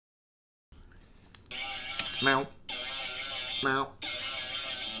Meow. Meow.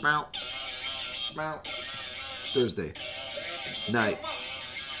 Meow. Meow. Thursday night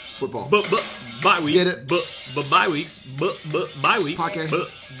football. Bye weeks. Get it? Bye weeks. Bye weeks.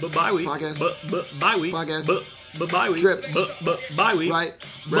 Podcast. Bye weeks. Podcast. Bye weeks. Podcast. Bye weeks. Trips. Bye weeks. Right.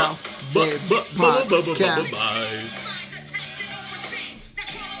 Ralph. Dave. Podcast. Bye.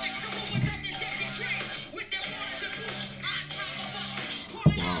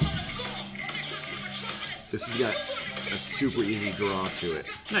 This has got a super easy draw to it.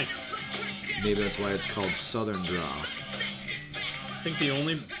 Nice. Maybe that's why it's called Southern Draw. I think the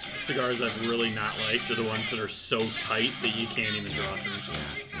only cigars I've really not liked are the ones that are so tight that you can't even draw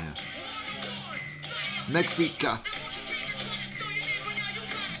through. Yeah. Mexica.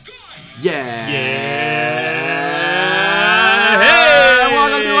 Yeah. Hey!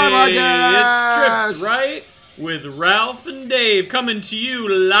 Welcome to our podcast. It's Trips, right? With Ralph and Dave coming to you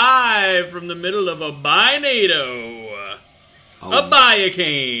live from the middle of a binado. A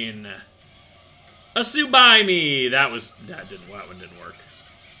buy-a-cane. A Subaimi. That one didn't work.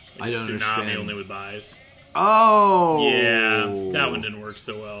 I don't Tsunami understand. only with buys. Oh. Yeah, that one didn't work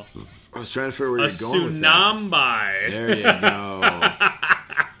so well. I was trying to figure out where A you're going with that. Tsunami. There you go.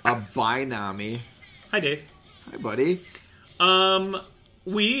 A binami. Hi, Dave. Hi, buddy.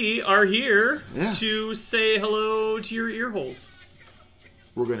 We are here Yeah. to say hello to your ear holes.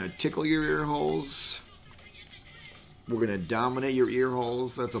 We're going to tickle your ear holes. We're going to dominate your ear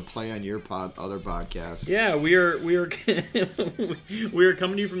holes. That's a play on your other podcast. Yeah, we are we are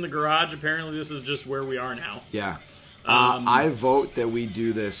coming to you from the garage. Apparently, this is just where we are now, Yeah. I vote that we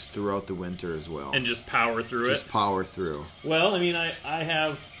do this throughout the winter as well. and just power through just it. power through. Well, I mean, I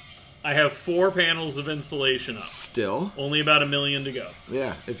have 4 panels of insulation up. Still? Only about 1 million to go.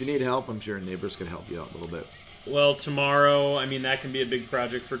 Yeah. If you need help, I'm sure neighbors could help you out a little bit. Well, tomorrow, I mean, that can be a big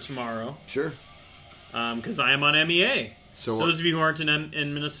project for tomorrow. Sure. Because I am on MEA. So Those of you who aren't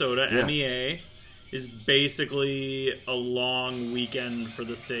in Minnesota, Yeah. MEA is basically a long weekend for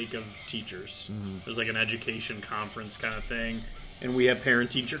the sake of teachers. There's like an education conference kind of thing. And we had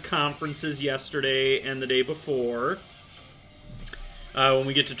parent-teacher conferences yesterday and the day before. When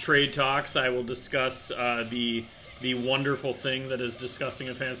we get to trade talks, I will discuss the wonderful thing that is discussing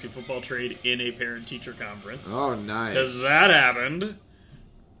a fantasy football trade in a parent-teacher conference. Oh, nice. Because that happened.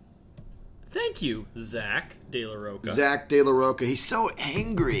 Thank you, Zach De La Roca. Zach De La Roca. He's so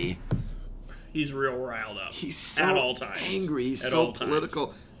angry. He's real riled up. He's so at all times. angry. He's At so all times.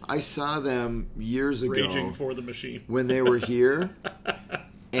 political. I saw them years ago Raging for the machine. when they were here,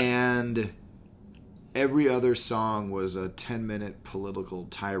 and every other song was a 10-minute political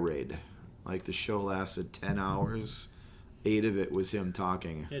tirade. Like the show lasted 10 hours. 8 of it was him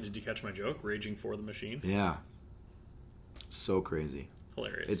talking. Yeah, did you catch my joke? Raging for the machine. Yeah. So crazy.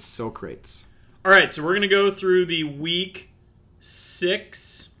 Hilarious. It's so crates. All right, so we're going to go through the week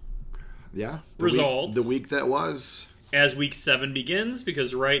 6 Yeah. Results. The week that was. as week 7 begins,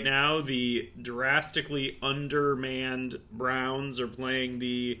 because right now the drastically undermanned Browns are playing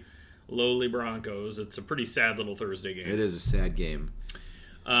the lowly Broncos. It's a pretty sad little Thursday game. It is a sad game.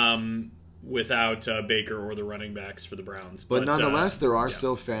 Without Baker or the running backs for the Browns. But nonetheless, there are yeah.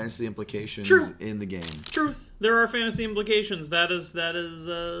 still fantasy implications True. in the game. Truth. There are fantasy implications. That is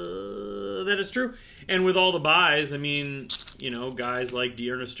true. And with all the buys, I mean, guys like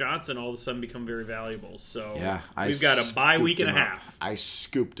Dearness Johnson all of a sudden become very valuable. So Yeah, we've got a bye week and a scooped him half. up. I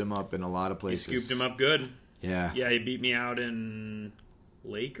scooped him up in a lot of You places. scooped him up good. Yeah. Yeah, he beat me out in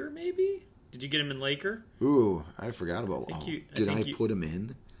Laker, maybe? Did you get him in Laker? Ooh, I forgot about. Did I put him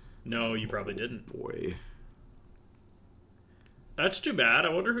in? No, you probably didn't. Boy. That's too bad. I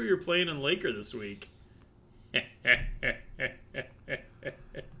wonder who you're playing in Laker this week.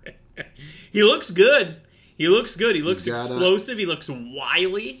 He looks good. He looks good. He looks explosive. He looks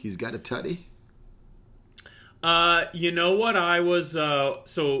wily. He's got a tutty. You know what? I was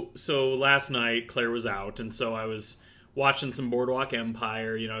so last night Claire was out, and so I was watching some Boardwalk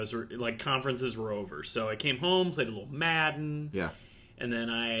Empire. I was like, conferences were over, so I came home, played a little Madden. Yeah. And then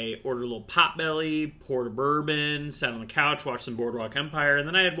I ordered a little Potbelly, poured a bourbon, sat on the couch, watched some Boardwalk Empire, and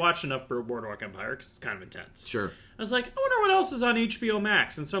then I had watched enough Boardwalk Empire because it's kind of intense. Sure. I was like, I wonder what else is on HBO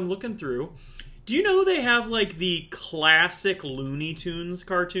Max, and so I'm looking through. Do you know they have like the classic Looney Tunes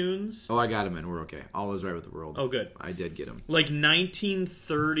cartoons? Oh, I got him in. We're okay. All is right with the world. Oh, good. I did get him. Like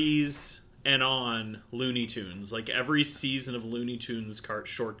 1930s and on Looney Tunes, like every season of Looney Tunes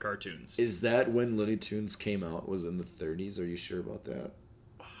short cartoons. Is that when Looney Tunes came out? Was in the 30s? Are you sure about that?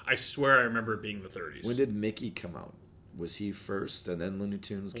 I swear I remember it being the 30s. When did Mickey come out? Was he first and then Looney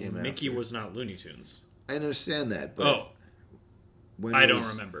Tunes came Mickey after? was not Looney Tunes. I understand that, but I don't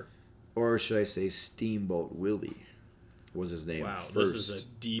remember. Or should I say Steamboat Willie was his name first. This is a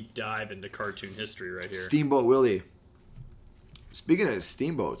deep dive into cartoon history right here. Steamboat Willie. Speaking of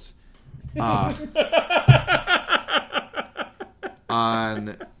steamboats,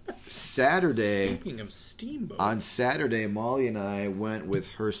 on Saturday... Speaking of steamboats. On Saturday, Molly and I went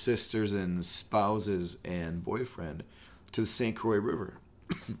with her sisters and spouses and boyfriend to the St. Croix River.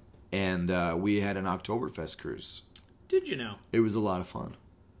 And we had an Oktoberfest cruise. Did you know? It was a lot of fun.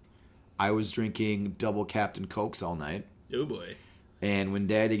 I was drinking double Captain Cokes all night. Oh, boy. And when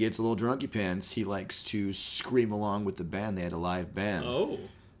Daddy gets a little drunky pants, he likes to scream along with the band. They had a live band. Oh.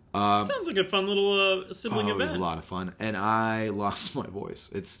 Sounds like a fun little sibling event. It was a lot of fun. And I lost my voice.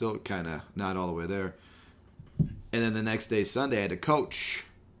 It's still kind of not all the way there. And then the next day, Sunday, I had to coach.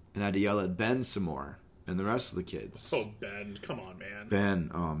 And I had to yell at Ben some more. And the rest of the kids. Oh, Ben. Come on, man. Ben.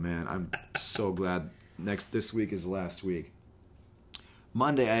 Oh, man. I'm so glad. This week is the last week.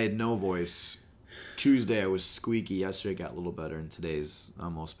 Monday, I had no voice. Tuesday, I was squeaky. Yesterday, got a little better. And today's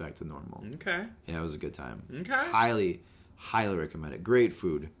almost back to normal. Okay. Yeah, it was a good time. Okay. Highly recommend it. Great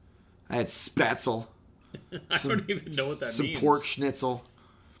food. I had Spätzle. I don't even know what that means. Some pork schnitzel.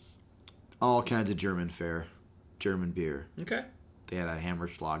 All kinds of German fare. German beer. Okay. They had a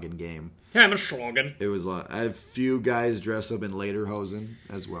Hammerschlagen game. Hammerschlagen. It was I had a few guys dress up in lederhosen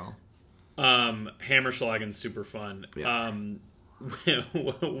as well. Hammerschlagen's super fun. Yeah.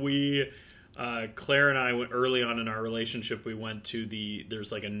 Claire and I went early on in our relationship. We went to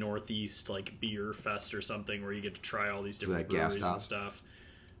there's like a Northeast like beer fest or something where you get to try all these different breweries and stuff.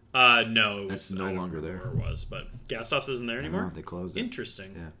 No, that's no longer there. Where it was, but Gastoff's isn't there anymore. No, they closed it.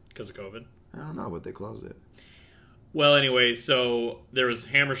 Interesting. Yeah, because of COVID. I don't know, but they closed it. Well, anyway, so there was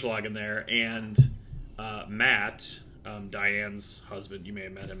Hammerschlagen there, and Matt, Diane's husband. You may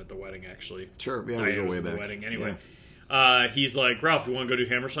have met him at the wedding, actually. Sure, yeah, Diane we go was way at back. The wedding, anyway. Yeah. He's like, Ralph, you want to go do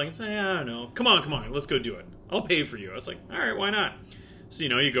Hammerschlagen? I say, yeah, I don't know. Come on, let's go do it. I'll pay for you. I was like, all right, why not? So,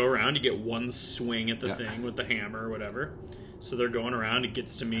 you go around, you get one swing at the thing with the hammer or whatever. So they're going around, it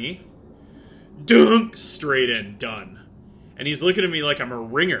gets to me. Dunk! Straight in, done. And he's looking at me like I'm a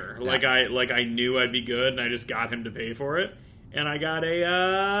ringer. Yeah. Like I knew I'd be good, and I just got him to pay for it. And I got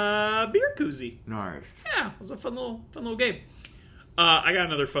a beer koozie. Nice. Yeah, it was a fun little game. I got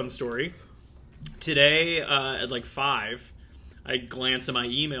another fun story. Today, at like 5, I glance at my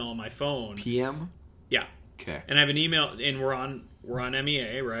email on my phone. PM? Yeah. Okay. And I have an email, and we're on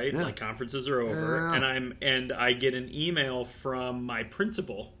MEA, right? Yeah. Like conferences are over, yeah. and I get an email from my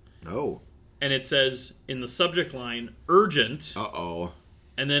principal. Oh. And it says in the subject line, urgent. Uh-oh.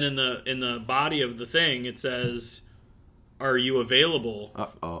 And then in the body of the thing, it says, are you available?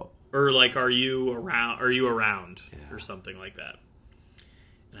 Uh-oh. Or like, are you around? Yeah. Or something like that.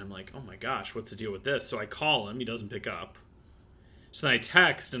 And I'm like, oh my gosh, what's the deal with this? So I call him, he doesn't pick up. So then I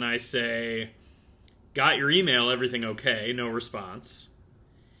text and I say, got your email, everything okay? No response.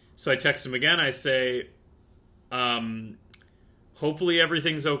 So I text him again, I say, hopefully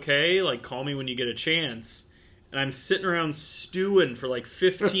everything's okay, like call me when you get a chance. And I'm sitting around stewing for like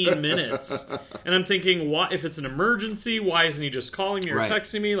 15 minutes. And I'm thinking, what if it's an emergency, why isn't he just calling me or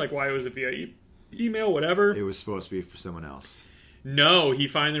texting me? Like, why was it via email, whatever? It was supposed to be for someone else. No, he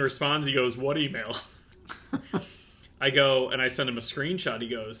finally responds, he goes, what email? I go, and I send him a screenshot, he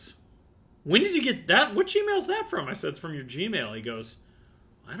goes, when did you get that? Which email is that from? I said, it's from your Gmail. He goes,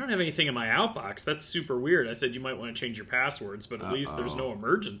 I don't have anything in my outbox. That's super weird. I said, you might want to change your passwords, but at least there's no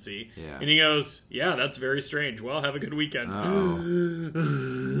emergency. Yeah. And he goes, yeah, that's very strange. Well, have a good weekend.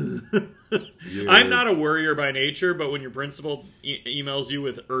 I'm not a worrier by nature, but when your principal emails you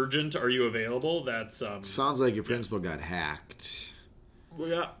with urgent, are you available? That's... Sounds like your principal got hacked.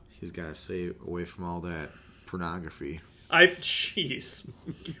 Yeah. He's got to stay away from all that pornography. Jeez.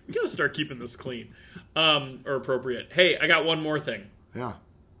 We got to start keeping this clean. Or appropriate. Hey, I got one more thing. Yeah.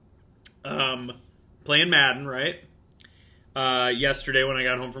 Playing Madden, right? Yesterday when I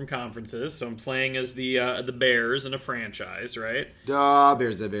got home from conferences, so I'm playing as the Bears in a franchise, right?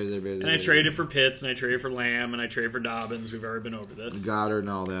 Bears. And I traded for Pitts, and I traded for Lamb, and I traded for Dobbins. We've already been over this. Goddard and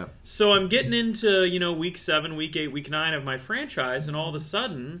all that. So I'm getting into, week 7, week 8, week 9 of my franchise, and all of a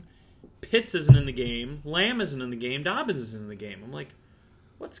sudden, Pitts isn't in the game, Lamb isn't in the game, Dobbins isn't in the game. I'm like,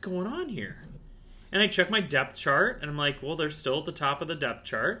 what's going on here? And I check my depth chart, and I'm like, well, they're still at the top of the depth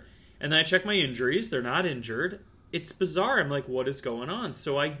chart. And then I check my injuries. They're not injured. It's bizarre. I'm like, what is going on?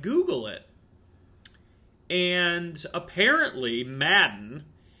 So I Google it. And apparently Madden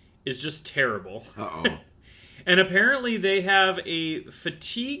is just terrible. Uh-oh. And apparently they have a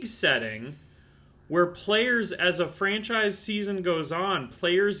fatigue setting where players, as a franchise season goes on,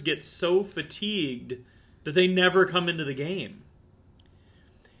 players get so fatigued that they never come into the game.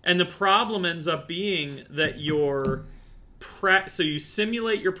 And the problem ends up being that so you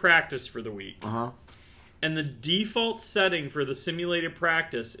simulate your practice for the week. Uh-huh. And the default setting for the simulated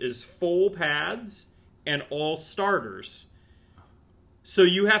practice is full pads and all starters. So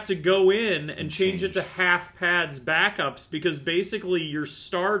you have to go in and change it to half pads backups because basically your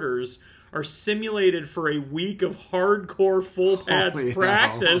starters are simulated for a week of hardcore full pads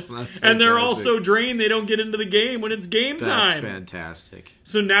practice, and they're all so drained they don't get into the game when it's game time. That's fantastic.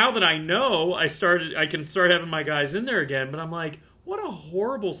 So now that I know, I can start having my guys in there again, but I'm like, what a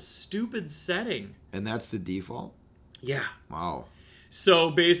horrible, stupid setting. And that's the default? Yeah. Wow.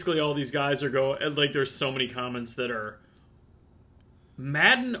 So basically all these guys are there's so many comments that are,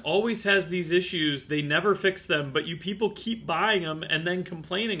 Madden always has these issues. They never fix them, but you people keep buying them and then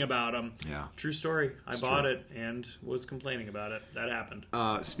complaining about them. Yeah. True story. I bought it and was complaining about it. That happened.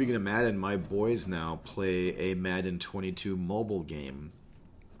 Speaking of Madden, my boys now play a Madden 22 mobile game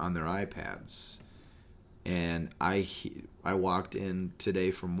on their iPads. And I walked in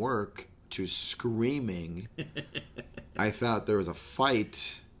today from work to screaming. I thought there was a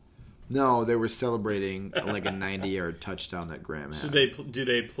fight. No, they were celebrating like a 90-yard touchdown that Graham had. So do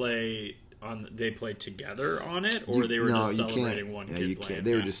they play on? They play together on it, or they were just celebrating one kid playing?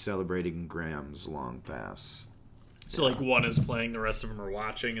 They were just celebrating Graham's long pass. So like one is playing, the rest of them are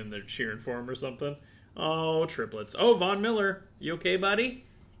watching, and they're cheering for him or something. Oh, triplets! Oh, Von Miller, you okay, buddy?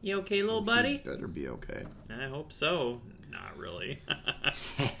 You okay, little buddy? He better be okay. I hope so. Not really.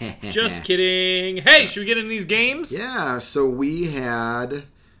 Just kidding. Hey, should we get into these games? Yeah. So we had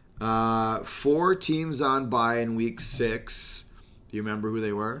 4 teams on bye in week 6. Do you remember who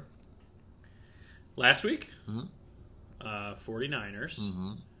they were? Last week? Mm-hmm. 49ers.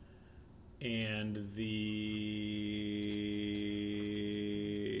 Mm-hmm. And the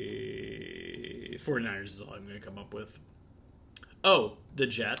 49ers is all I'm going to come up with. Oh, the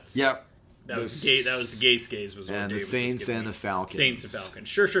Jets. Yep. That was the Gase Gaze was what and Dave the Saints and the Falcons. Saints and Falcons.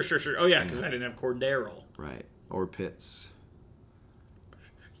 Sure. Oh, yeah, because I didn't have Cordero. Right. Or Pitts.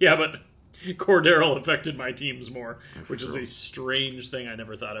 Yeah, but Cordero affected my teams more, which is a strange thing I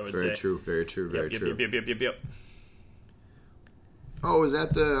never thought I would say. Very true. Yep. Oh, was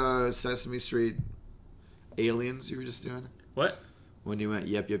that the Sesame Street aliens you were just doing? What? When you went,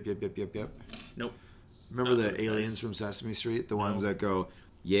 yep. Nope. Remember the aliens from Sesame Street? The ones that go,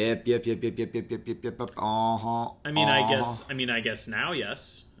 yep, uh-huh. I guess now,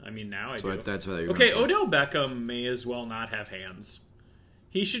 yes. Now I do. That's what I Okay, Odell Beckham may as well not have hands.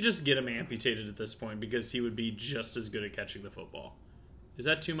 He should just get him amputated at this point because he would be just as good at catching the football. Is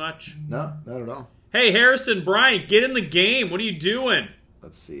that too much? No, not at all. Hey, Harrison Bryant, get in the game. What are you doing?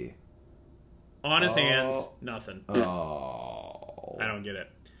 Let's see. On his hands, nothing. Oh. I don't get it.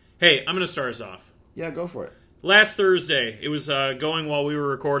 Hey, I'm going to start us off. Yeah, go for it. Last Thursday, it was going while we were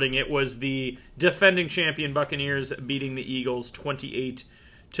recording. It was the defending champion Buccaneers beating the Eagles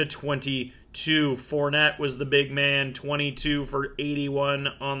 28-22. Fournette was the big man, 22 for 81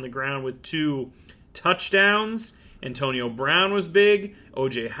 on the ground with 2 touchdowns. Antonio Brown was big.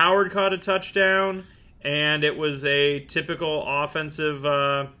 O.J. Howard caught a touchdown. And it was a typical offensive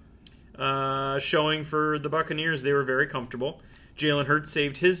showing for the Buccaneers. They were very comfortable. Jalen Hurts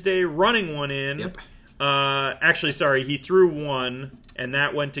saved his day running one in. Yep. He threw one, and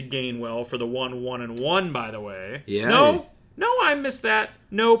that went to Gainwell for the 1-1-1, by the way. Yeah. No, I missed that.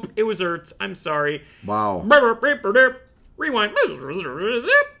 Nope, it was Ertz. I'm sorry. Wow. Rewind.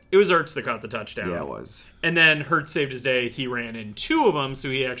 It was Ertz that caught the touchdown. Yeah, it was. And then Hurts saved his day. He ran in 2 of them, so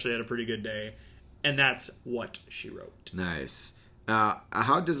he actually had a pretty good day. And that's what she wrote. Nice.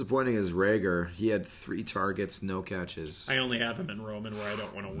 How disappointing is Rager? He had 3 targets, no catches. I only have him in Roman where I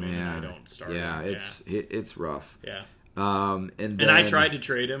don't want to win and I don't start him. It's rough. Yeah. And I tried to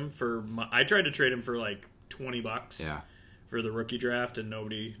trade him for like $20. Yeah. For the rookie draft, and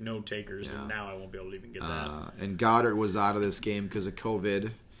no takers, and now I won't be able to even get that. And Goddard was out of this game because of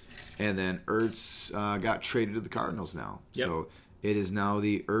COVID, and then Ertz got traded to the Cardinals now. Yep. So it is now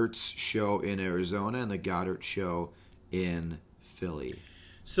the Ertz show in Arizona and the Goddard show in Philly.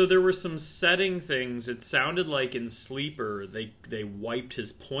 So there were some setting things. It sounded like in Sleeper they wiped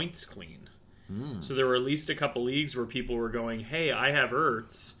his points clean. So there were at least a couple leagues where people were going, hey, I have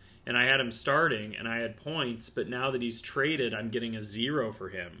Ertz, and I had him starting, and I had points, but now that he's traded, I'm getting a 0 for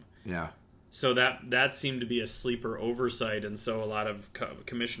him. Yeah. So that seemed to be a sleeper oversight, and so a lot of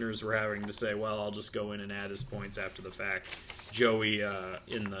commissioners were having to say, well, I'll just go in and add his points after the fact. Joey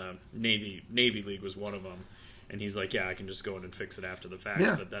in the Navy League was one of them, and he's like, yeah, I can just go in and fix it after the fact,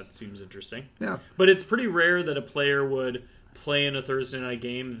 but that seems interesting. Yeah. But it's pretty rare that a player would play in a Thursday night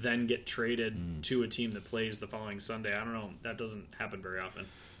game, then get traded to a team that plays the following Sunday. I don't know. That doesn't happen very often.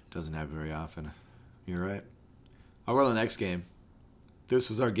 Doesn't happen very often. You're right. I'll roll the next game. This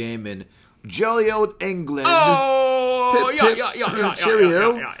was our game in jolly old England. Oh, Pip, yeah.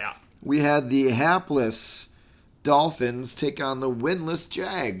 cheerio. We had the hapless Dolphins take on the winless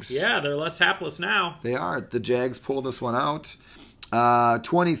Jags. Yeah, they're less hapless now. They are. The Jags pulled this one out.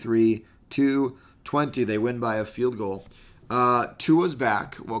 23-20. They win by a field goal. Tua's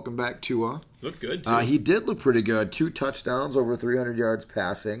back. Welcome back, Tua. Looked good, too. He did look pretty good. 2 touchdowns, over 300 yards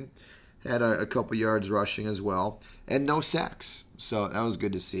passing. Had a couple yards rushing as well. And no sacks. So that was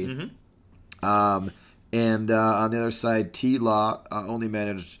good to see. Mm-hmm. And on the other side, T-Law only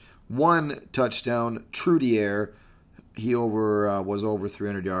managed 1 touchdown. Trudier, he was over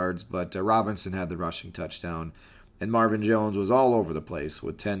 300 yards, but Robinson had the rushing touchdown. And Marvin Jones was all over the place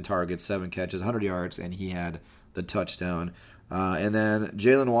with 10 targets, 7 catches, 100 yards, and he had the touchdown. And then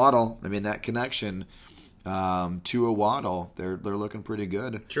Jalen Waddle, I mean, that connection to a Waddle, they're looking pretty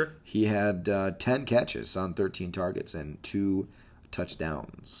good. Sure. He had 10 catches on 13 targets and 2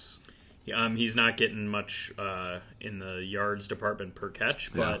 touchdowns. He's not getting much in the yards department per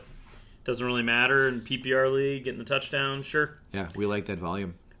catch, but doesn't really matter in PPR league, getting the touchdown, sure. Yeah, we like that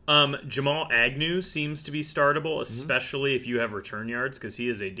volume. Jamal Agnew seems to be startable, especially if you have return yards, because he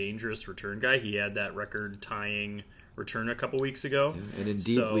is a dangerous return guy. He had that record-tying return a couple weeks ago. Yeah, and in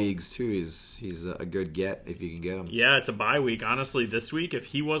deep leagues, too, he's a good get if you can get him. Yeah, it's a bye week. Honestly, this week, if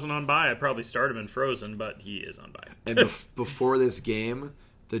he wasn't on bye, I'd probably start him in Frozen, but he is on bye. And before this game,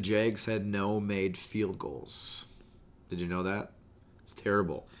 the Jags had no made field goals. Did you know that? It's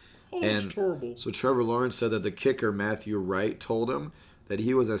terrible. It's terrible. So Trevor Lawrence said that the kicker, Matthew Wright, told him that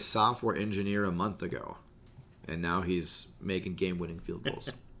he was a software engineer a month ago, and now he's making game-winning field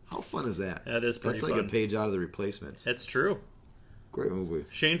goals. How fun is that? That is pretty fun. That's like a page out of The Replacements. That's true. Great movie.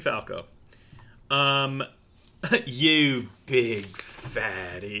 Shane Falco. You big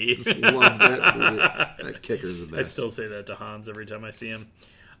fatty. Love that movie. That kicker's the best. I still say that to Hans every time I see him.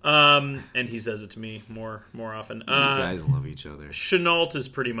 And he says it to me more often. You guys love each other. Chenault is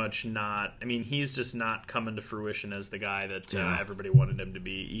pretty much not... I mean, he's just not coming to fruition as the guy that everybody wanted him to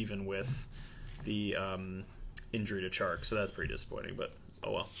be, even with the injury to Chark. So that's pretty disappointing, but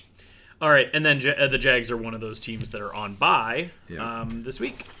oh well. All right, and then the Jags are one of those teams that are on bye this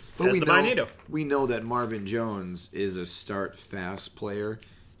week. But we know that Marvin Jones is a start fast player.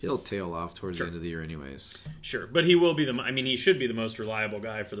 He'll tail off towards the end of the year anyways. Sure, but he will be he should be the most reliable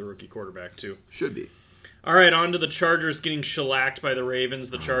guy for the rookie quarterback, too. Should be. All right, on to the Chargers getting shellacked by the Ravens.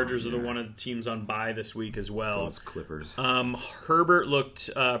 The Chargers are one of the teams on bye this week as well. Those Clippers. Herbert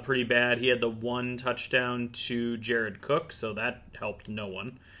looked pretty bad. He had the 1 touchdown to Jared Cook, so that helped no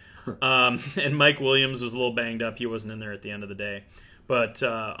one. And Mike Williams was a little banged up. He wasn't in there at the end of the day. But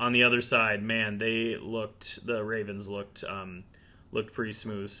on the other side, man, the Ravens looked pretty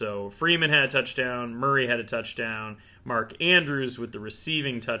smooth. So Freeman had a touchdown. Murray had a touchdown. Mark Andrews with the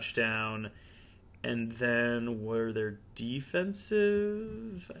receiving touchdown. And then were there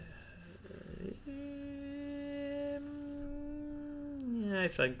defensive? Yeah, I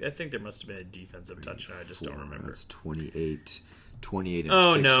think there must have been a defensive touchdown. I just don't remember. That's 28 and 6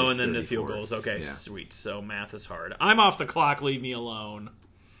 no, and then 34. the field goals. Okay, sweet. So math is hard. I'm off the clock. Leave me alone.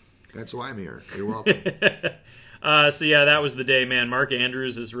 That's why I'm here. You're welcome. So yeah, that was the day, man. Mark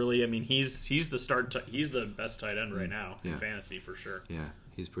Andrews is really, he's the he's the best tight end right now in fantasy for sure. Yeah,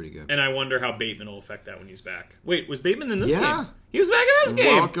 he's pretty good. And I wonder how Bateman will affect that when he's back. Wait, was Bateman in this game? He was back in this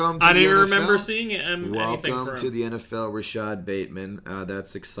game. Welcome to I didn't the even NFL. remember seeing anything Welcome from to him. the NFL, Rashad Bateman.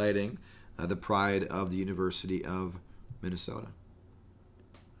 That's exciting. The pride of the University of Minnesota.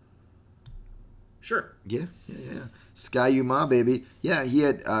 Sure. Yeah. Sky Uma, baby. Yeah, he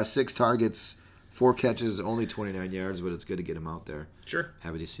had 6 targets, 4 catches, only 29 yards, but it's good to get him out there. Sure.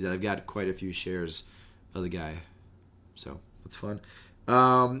 Happy to see that. I've got quite a few shares of the guy, so it's fun.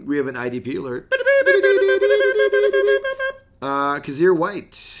 We have an IDP alert. Kazir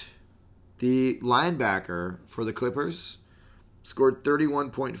White, the linebacker for the Clippers, scored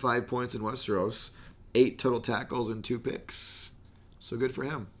 31.5 points in Westeros, 8 total tackles and 2 picks. So good for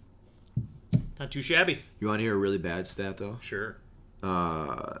him. Not too shabby. You want to hear a really bad stat, though? Sure.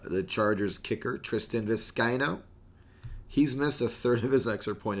 The Chargers kicker, Tristan Vizcaino, he's missed a third of his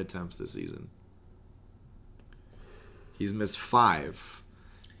extra point attempts this season. He's missed 5,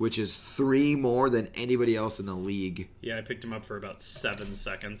 which is 3 more than anybody else in the league. Yeah, I picked him up for about 7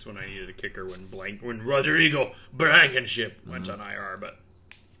 seconds when I needed a kicker when Rodrigo Blankenship went on IR. But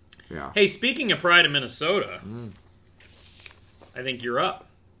yeah. Hey, speaking of pride of Minnesota, I think you're up.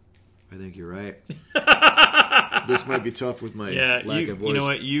 I think you're right. This might be tough with my lack of voice. You know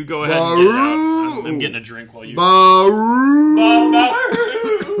what? You go ahead and get it out. I'm getting a drink while you... Baru!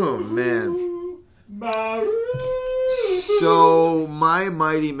 So my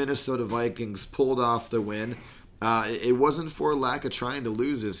mighty Minnesota Vikings pulled off the win. It wasn't for lack of trying to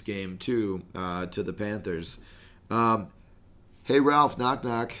lose this game, too, to the Panthers. Hey, Ralph, knock,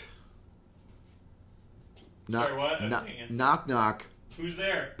 knock. Sorry, what? Knock, knock. Who's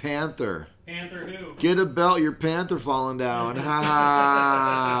there? Panther. Panther who? Get a belt, your Panther falling down. Ha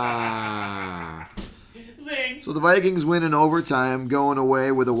ha. Zing. So the Vikings win in overtime, going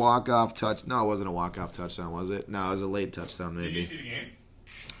away with a walk-off touch. No, it wasn't a walk-off touchdown, was it? No, it was a late touchdown, maybe. Did you see the game?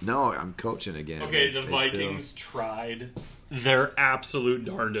 No, I'm coaching again. Okay, the Vikings tried their absolute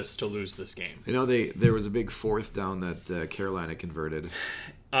darndest to lose this game. You know, there was a big fourth down that Carolina converted.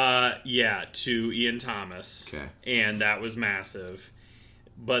 Yeah, to Ian Thomas. Okay. And that was massive.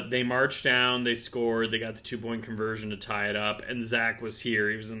 But they marched down, they scored, they got the 2-point conversion to tie it up, and Zach was here.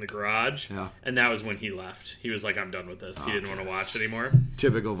 He was in the garage, and that was when he left. He was like, I'm done with this. He didn't want to watch anymore.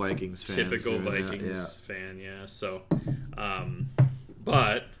 Typical Vikings fan. Typical Vikings fan, yeah. So,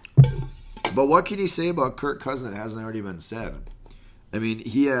 but what can you say about Kirk Cousins that hasn't already been said? I mean,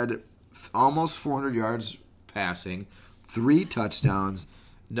 he had almost 400 yards passing, 3 touchdowns,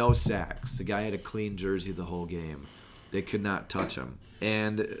 no sacks. The guy had a clean jersey the whole game. They could not touch him.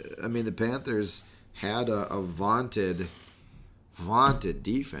 And, I mean, the Panthers had a vaunted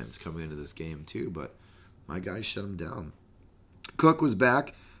defense coming into this game, too. But my guys shut him down. Cook was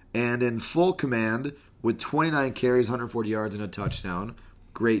back and in full command with 29 carries, 140 yards, and a touchdown.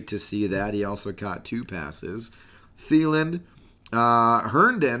 Great to see that. He also caught 2 passes. Thielen,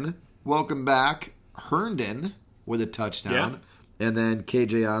 Herndon, welcome back. Herndon with a touchdown. Yeah. And then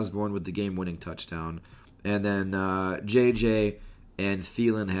KJ Osborne with the game-winning touchdown. And then JJ and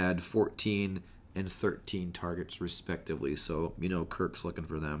Thielen had 14 and 13 targets respectively. So, you know, Kirk's looking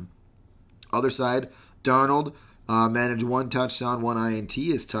for them. Other side, Darnold managed 1 touchdown, 1 INT.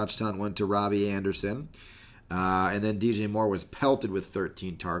 His touchdown went to Robbie Anderson. And then DJ Moore was pelted with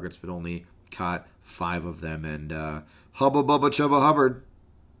 13 targets, but only caught 5 of them. And Hubba Bubba Chubba Hubbard,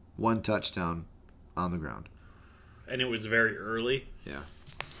 1 touchdown on the ground. And it was very early. Yeah.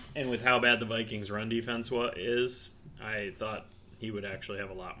 And with how bad the Vikings' run defense is, I thought he would actually have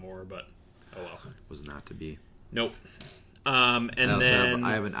a lot more, but oh well. Was not to be. Nope. And then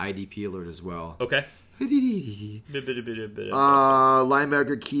I have an IDP alert as well. Okay. Linebacker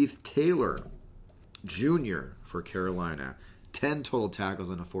Keith Taylor Jr. for Carolina. 10 total tackles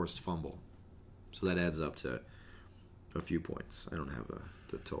and a forced fumble. So that adds up to a few points. I don't have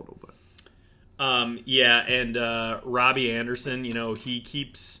the total, but yeah, and Robbie Anderson, you know, he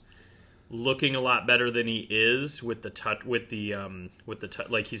keeps looking a lot better than he is with the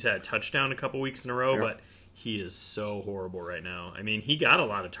like he's had a touchdown a couple weeks in a row, but he is so horrible right now. I mean, he got a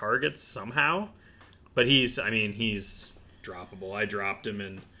lot of targets somehow, but he's droppable. I dropped him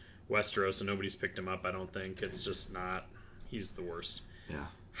in Westeros and nobody's picked him up, I don't think. It's just not, he's the worst. Yeah.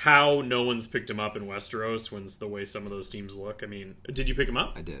 How no one's picked him up in Westeros when the way some of those teams look. I mean, did you pick him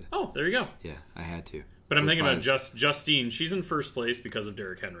up? I did. Oh, there you go. Yeah, I had to. But I'm thinking about Justine. She's in first place because of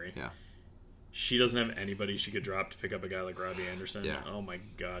Derrick Henry. Yeah. She doesn't have anybody she could drop to pick up a guy like Robbie Anderson. Yeah. Oh my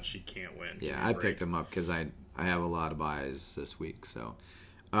God, she can't win. Yeah, I picked him up because I have a lot of buys this week. So,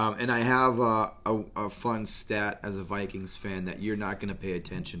 and I have a fun stat as a Vikings fan that you're not going to pay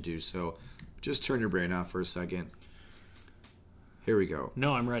attention to. So, just turn your brain off for a second. Here we go.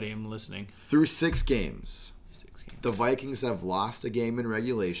 No, I'm ready. I'm listening. Through 6 games, the Vikings have lost a game in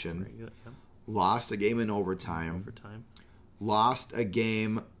regulation, lost a game in overtime, lost a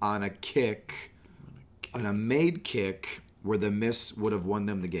game on a kick, on a made kick where the miss would have won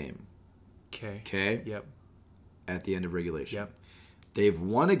them the game. Okay? Yep. At the end of regulation. Yep. They've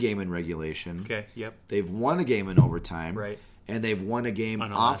won a game in regulation. Okay, yep. They've won a game in overtime. Right. And they've won a game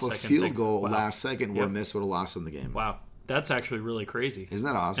off a field goal last second where miss would have lost them the game. Wow. That's actually really crazy. Isn't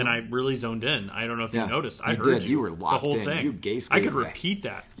that awesome? And I really zoned in. I don't know if you noticed. I heard did. You were locked the whole in. thing. You gaze I could repeat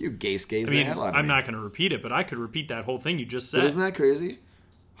that. You gaze the hell out of me. I'm not going to repeat it, but I could repeat that whole thing you just said. But isn't that crazy?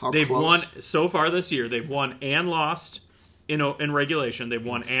 How they've close? won so far this year. They've won and lost in regulation. They've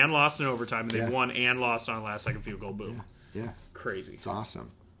won and lost in overtime. And they've won and lost on a last-second field goal. Boom. Yeah. Crazy. It's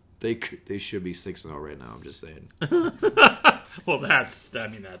awesome. They should be 6-0 right now. I'm just saying. Well, that's not.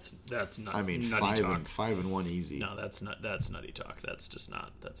 I mean, nutty talk. 5-1 easy. No, that's nutty talk. That's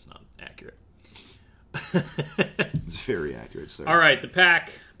not accurate. It's very accurate, sir. All right, the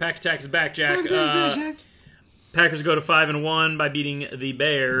pack attack is back, Jack. Packers go to 5-1 by beating the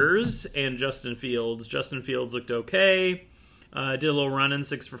Bears and Justin Fields. Justin Fields looked okay. Did a little running,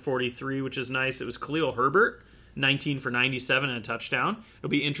 6 for 43, which is nice. It was Khalil Herbert, 19 for 97 and a touchdown. It'll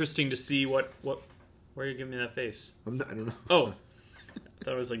be interesting to see what. Why are you giving me that face? I don't know. Oh,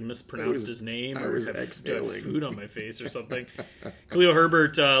 thought I was mispronounced his name, I or was have exhaling. food on my face or something. Khalil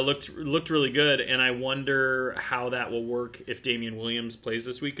Herbert looked really good, and I wonder how that will work if Damian Williams plays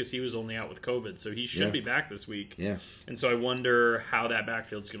this week, because he was only out with COVID, so he should be back this week. Yeah. And so I wonder how that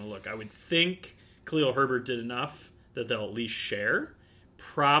backfield's going to look. I would think Khalil Herbert did enough that they'll at least share.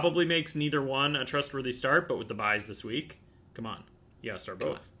 Probably makes neither one a trustworthy start, but with the buys this week, come on, you got to start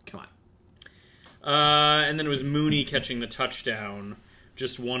both. Come on. And then it was Mooney catching the touchdown.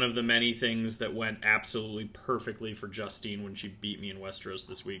 Just one of the many things that went absolutely perfectly for Justine when she beat me in Westeros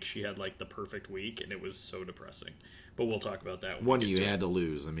this week. She had the perfect week, and it was so depressing. But we'll talk about that. One of you had to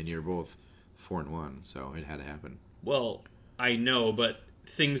lose. I mean, you're both 4-1, so it had to happen. Well, I know, but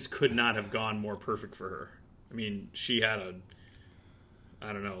things could not have gone more perfect for her. I mean, she had a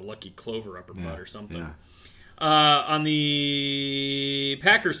lucky clover up her butt or something. Yeah. On the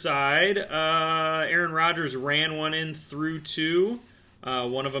Packers side, Aaron Rodgers ran one in through two.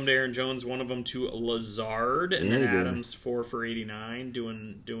 One of them to Aaron Jones, one of them to Lazard, and then Adams 4 for 89,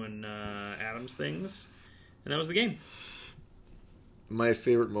 doing Adams things, and that was the game. My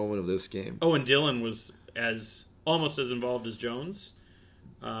favorite moment of this game. Oh, and Dylan was almost as involved as Jones,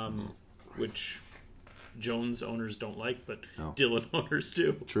 which Jones owners don't like, but Dylan owners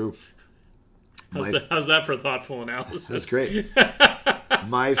do. True. How's that for thoughtful analysis? That's great.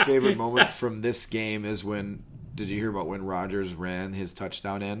 My favorite moment from this game is when, did you hear about when Rodgers ran his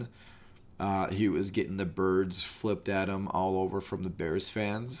touchdown in? He was getting the birds flipped at him all over from the Bears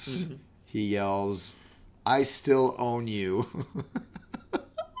fans. Mm-hmm. He yells, "I still own you."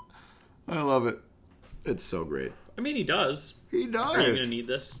 I love it. It's so great. I mean, he does. He does. Are you going to need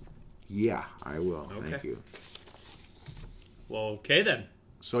this? Yeah, I will. Okay. Thank you. Well, okay then.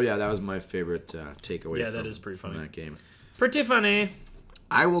 So, yeah, that was my favorite takeaway that is pretty funny. From that game. Pretty funny.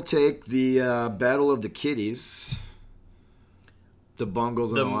 I will take the Battle of the Kitties. The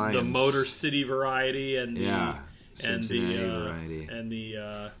Bungles and the Lions. The Motor City variety and the Cincinnati variety. And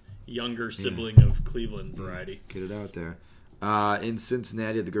the younger sibling of Cleveland variety. Get it out there. In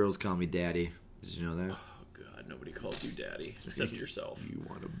Cincinnati, the girls call me Daddy. Did you know that? Oh, God. Nobody calls you Daddy except yourself. You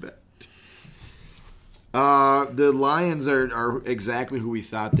want to bet. The Lions are exactly who we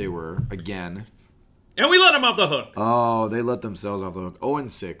thought they were, again. And we let them off the hook. Oh, they let themselves off the hook.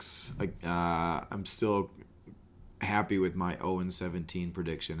 0-6. I'm still happy with my 0-17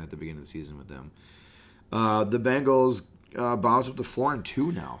 prediction at the beginning of the season with them. The Bengals bounced up to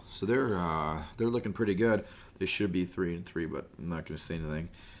 4-2 now, so they're looking pretty good. They should be 3-3, but I'm not going to say anything.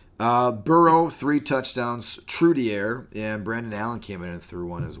 Burrow 3 touchdowns, true to air, and Brandon Allen came in and threw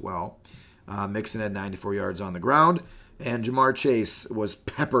one as well. Mixon had 94 yards on the ground, and Jamar Chase was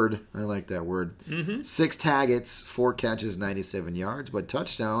peppered. I like that word. Mm-hmm. 6 targets, 4 catches, 97 yards, but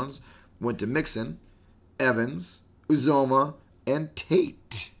touchdowns went to Mixon, Evans, Uzoma, and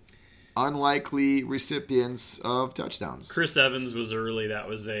Tate. Unlikely recipients of touchdowns. Chris Evans was early. That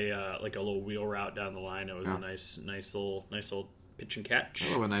was a little wheel route down the line. It was a nice little pitch and catch.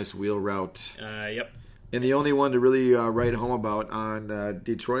 Oh, a nice wheel route. Yep. And the only one to really write home about on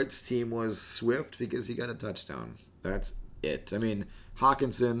Detroit's team was Swift because he got a touchdown. That's it. I mean,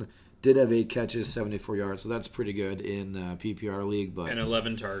 Hawkinson did have 8 catches, 74 yards, so that's pretty good in PPR league. But and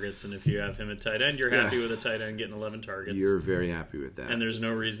 11 targets, and if you have him at tight end, you're happy with a tight end getting 11 targets. You're very happy with that. And there's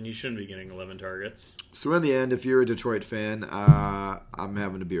no reason you shouldn't be getting 11 targets. So in the end, if you're a Detroit fan, I'm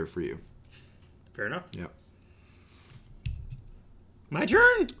having a beer for you. Fair enough. Yep. My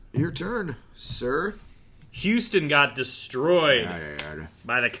turn. Your turn, sir. Houston got destroyed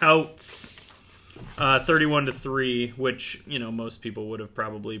by the Colts, 31-3, which most people would have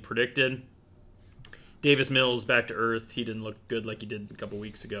probably predicted. Davis Mills back to earth. He didn't look good like he did a couple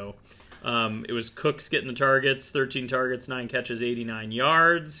weeks ago. It was Cooks getting the targets, 13 targets, 9 catches, 89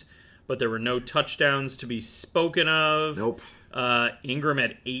 yards, but there were no touchdowns to be spoken of. Nope. Ingram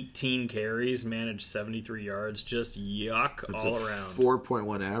had 18 carries, managed 73 yards. Just yuck. That's all around.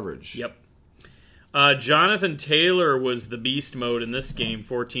 4.1 average. Yep. Jonathan Taylor was the beast mode in this game,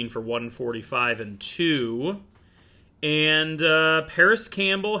 14 for 145 and 2. And Paris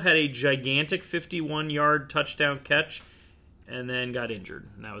Campbell had a gigantic 51-yard touchdown catch and then got injured.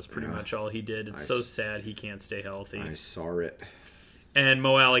 And that was pretty much all he did. It's so sad he can't stay healthy. I saw it. And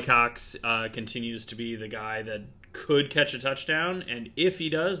Mo Alley-Cox continues to be the guy that could catch a touchdown. And if he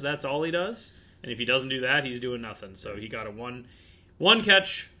does, that's all he does. And if he doesn't do that, he's doing nothing. So he got a one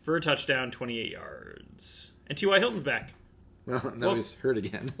catch for a touchdown, 28 yards. And T.Y. Hilton's back. Well, now he's hurt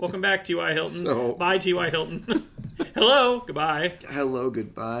again. Welcome back, T.Y. Hilton. Bye, T.Y. Hilton. Hello, goodbye. Hello,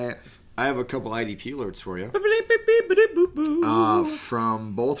 goodbye. I have a couple IDP alerts for you.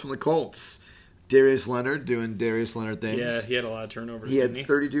 From the Colts. Darius Leonard doing Darius Leonard things. Yeah, he had a lot of turnovers. He had didn't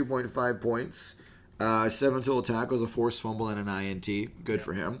 32.5 points, 7 total tackles, a forced fumble, and an INT. Good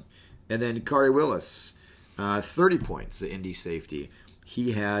for him. And then Kari Willis, 30 points, the Indy safety.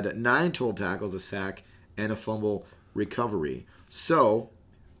 He had 9 total tackles, a sack, and a fumble recovery. So,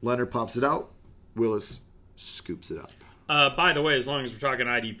 Leonard pops it out. Willis scoops it up. By the way, as long as we're talking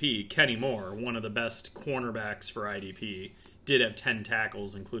IDP, Kenny Moore, one of the best cornerbacks for IDP, did have 10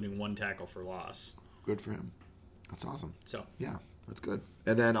 tackles, including 1 tackle for loss. Good for him. That's awesome. So Yeah, that's good.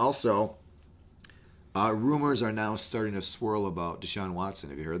 And then also, rumors are now starting to swirl about Deshaun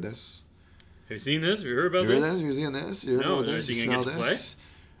Watson. Have you heard this? have you seen this? Have you heard about You heard this? this? You seen this? You heard No, about this? is You he gonna smell get to this?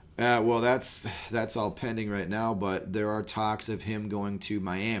 Well, that's all pending right now, but there are talks of him going to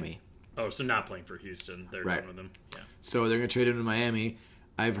Miami. Oh, so not playing for Houston. They're Right. done with him. Yeah. So they're going to trade him to Miami.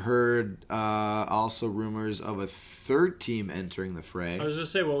 I've heard also rumors of a third team entering the fray. I was going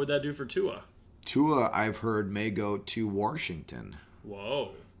to say, what would that do for Tua? Tua, I've heard, may go to Washington.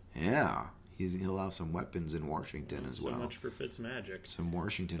 Whoa. Yeah. He'll have some weapons in Washington as well. So much for Fitzmagic. Some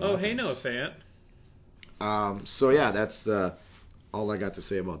Washington Oh, weapons. hey, Noah Fant. So, yeah, that's all I got to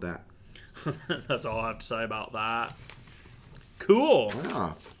say about that. That's all I have to say about that. Cool.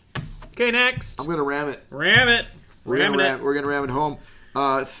 Yeah. Okay, next. I'm going to ram it. Ram it. We're going to ram it home.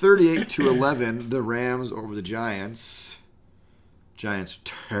 38-11, the Rams over the Giants. Giants are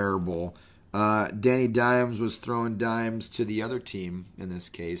terrible. Danny Dimes was throwing dimes to the other team in this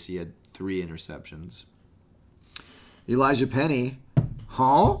case. He had 3 interceptions. Elijah Penny,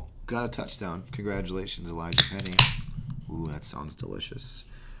 got a touchdown. Congratulations, Elijah Penny. Ooh, that sounds delicious.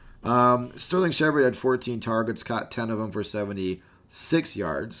 Sterling Shepard had 14 targets, caught 10 of them for 76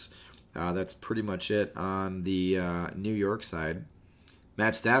 yards. That's pretty much it on the New York side.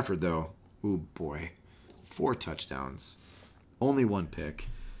 Matt Stafford, though, ooh boy, 4 touchdowns, only 1 pick.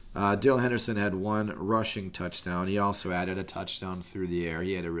 Darrell Henderson had 1 rushing touchdown. He also added a touchdown through the air.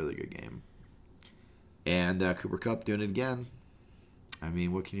 He had a really good game. And Cooper Kupp doing it again. I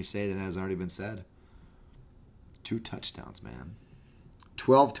mean, what can you say that has already been said? 2 touchdowns, man.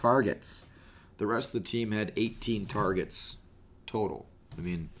 12 targets. The rest of the team had 18 targets total. I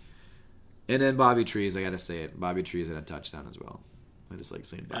mean, and then Bobby Trees, I got to say it. Bobby Trees had a touchdown as well. I just like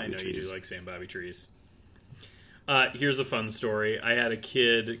saying Bobby Trees. I know you do like saying Bobby Trees. Here's a fun story. I had a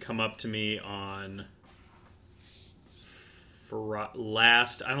kid come up to me on it would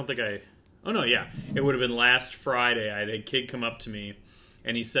have been last Friday. I had a kid come up to me,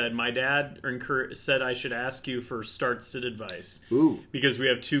 and he said, my dad said I should ask you for start-sit advice. Ooh. Because we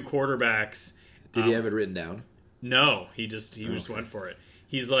have 2 quarterbacks. Did he have it written down? No, he just went for it.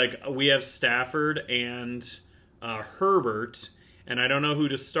 He's like, we have Stafford and Herbert, and I don't know who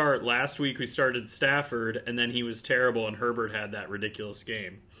to start. Last week we started Stafford, and then he was terrible, and Herbert had that ridiculous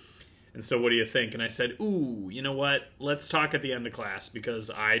game. And so what do you think? And I said, ooh, you know what? Let's talk at the end of class, because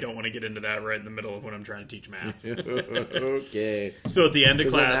I don't want to get into that right in the middle of when I'm trying to teach math. Okay. So at the end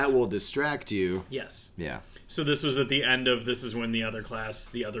of class... Then that will distract you. Yes. Yeah. So this was at the end of, this is when the other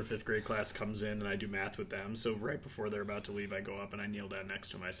 5th grade class comes in, and I do math with them. So right before they're about to leave, I go up and I kneel down next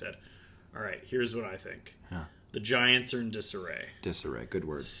to him. I said, all right, here's what I think. Huh. The Giants are in disarray. Disarray, good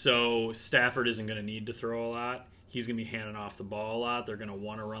word. So Stafford isn't going to need to throw a lot. He's going to be handing off the ball a lot. They're going to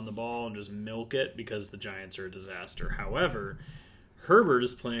want to run the ball and just milk it because the Giants are a disaster. However, Herbert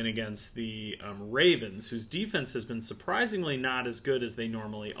is playing against the Ravens, whose defense has been surprisingly not as good as they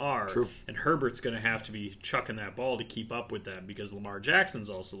normally are. True. And Herbert's going to have to be chucking that ball to keep up with them because Lamar Jackson's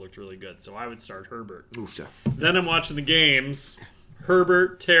also looked really good. So I would start Herbert. Oofta. Then I'm watching the games.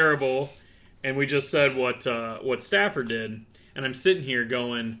 Herbert, terrible. And we just said what Stafford did. And I'm sitting here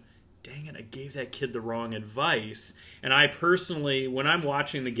going, dang it, I gave that kid the wrong advice. And I personally, when I'm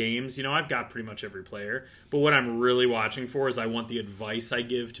watching the games, I've got pretty much every player. But what I'm really watching for is I want the advice I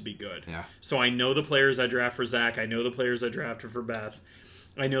give to be good. Yeah. So I know the players I draft for Zach. I know the players I drafted for Beth.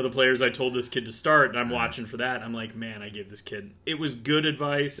 I know the players I told this kid to start. And I'm watching for that. I'm like, man, I gave this kid. It was good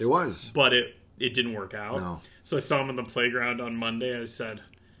advice. It was. But it didn't work out. No. So I saw him on the playground on Monday. I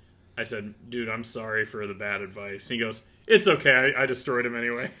said, dude, I'm sorry for the bad advice. He goes, it's okay. I destroyed him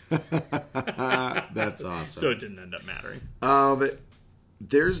anyway. That's awesome. So it didn't end up mattering.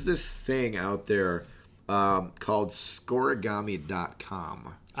 There's this thing out there called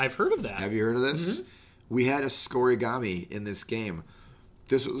Scorigami.com. I've heard of that. Have you heard of this? Mm-hmm. We had a Scorigami in this game.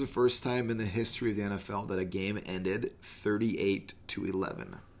 This was the first time in the history of the NFL that a game ended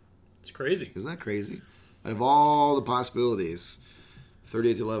 38-11. It's crazy. Isn't that crazy? Out of all the possibilities,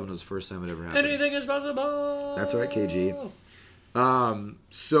 38-11 was the first time it ever happened. Anything is possible. That's right, KG.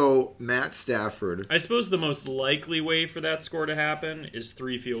 So Matt Stafford, I suppose the most likely way for that score to happen is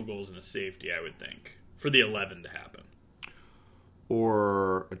 3 field goals and a safety, I would think, for the 11 to happen.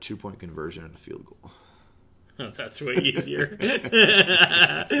 or a 2-point conversion and a field goal. That's way easier.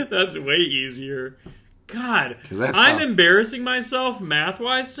 That's way easier. God, I'm embarrassing myself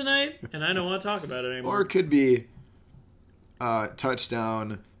math-wise tonight, and I don't want to talk about it anymore. Or it could be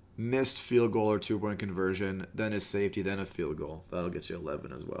touchdown, missed field goal or 2-point conversion, then a safety, then a field goal. That'll get you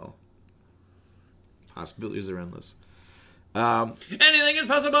 11 as well. Possibilities are endless. Anything is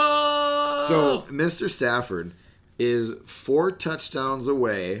possible! So, Mr. Stafford is 4 touchdowns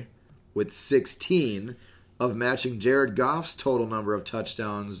away with 16 of matching Jared Goff's total number of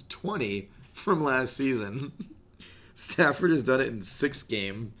touchdowns, 20 from last season. Stafford has done it in 6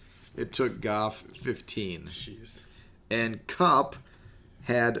 games. It took Goff 15. Jeez. And Kupp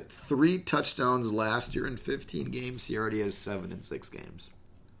had 3 touchdowns last year in 15 games. He already has 7 in 6 games.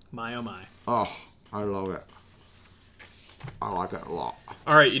 My, oh my. Oh, I love it. I like it a lot.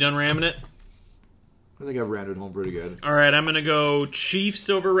 All right, you done ramming it? I think I've rammed it home pretty good. All right, I'm going to go Chiefs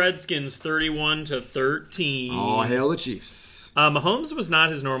over Redskins 31-13. Oh, hail the Chiefs. Mahomes was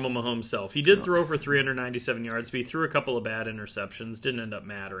not his normal Mahomes self. He did throw for 397 yards, but he threw a couple of bad interceptions. Didn't end up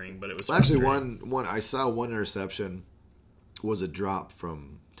mattering, but it was actually one. I saw one interception was a drop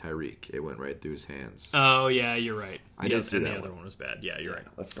from Tyreek. It went right through his hands. Oh, yeah, you're right. I did see that the one. other one was bad. Yeah, you're right.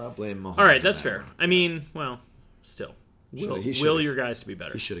 Let's not blame Mahomes. All right, that's fair. I mean, well, still. Will your guys to be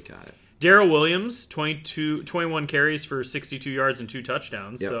better. He should have got it. Darrell Williams, 21 carries for 62 yards and 2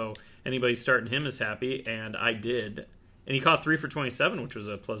 touchdowns. Yep. So anybody starting him is happy, and I did. And he caught 3 for 27, which was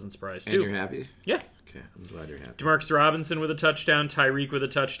a pleasant surprise, too. And you're happy? Yeah. Okay, I'm glad you're happy. Demarcus Robinson with a touchdown, Tyreek with a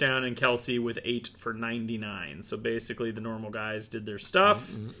touchdown, and Kelsey with 8 for 99. So basically the normal guys did their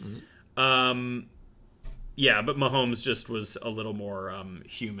stuff. Yeah, but Mahomes just was a little more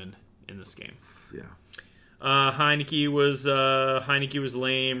human in this game. Yeah. Heineke was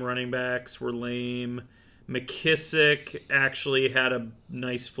lame. Running backs were lame. McKissick actually had a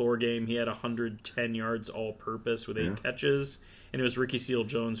nice floor game. He had 110 yards all-purpose with 8 catches, and it was Ricky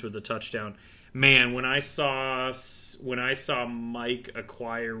Seals-Jones with a touchdown. Man, when I saw Mike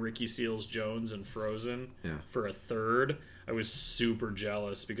acquire Ricky Seals-Jones and Frozen for a third, I was super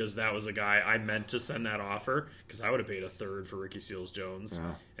jealous because that was a guy I meant to send that offer because I would have paid a third for Ricky Seals-Jones,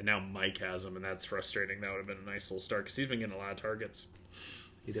 and now Mike has him, and that's frustrating. That would have been a nice little start because he's been getting a lot of targets.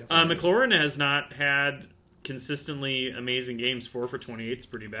 McLaurin has not had consistently amazing games. 4 for 28 is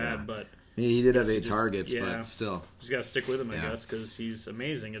pretty bad, but he did have 8 targets, but still, just got to stick with him, I guess, because he's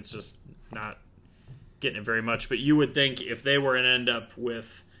amazing. It's just not getting it very much. But you would think if they were to end up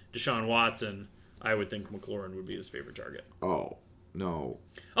with Deshaun Watson, I would think McLaurin would be his favorite target. Oh, no.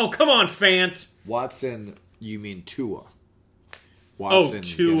 Oh, come on, Fant. Watson, you mean Tua.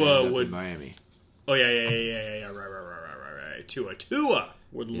 Watson's Tua would... in Miami. Oh, yeah. Right. Tua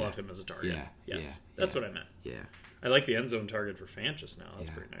would love him as a target. Yes. That's what I meant. Yeah. I like the end zone target for Fant just now. That's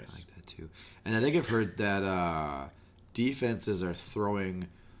pretty nice. I like that, too. And I think I've heard that defenses are throwing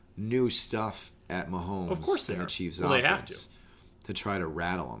new stuff at Mahomes. Of course they and are. The Chiefs' well, offense they have to try to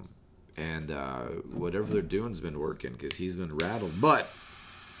rattle him. And whatever they're doing's been working because he's been rattled. But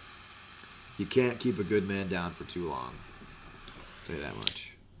you can't keep a good man down for too long. I'll tell you that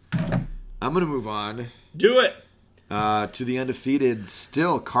much. I'm going to move on. Do it! To the undefeated,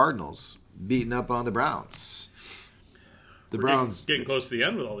 still Cardinals, beating up on the Browns. The Browns getting close to the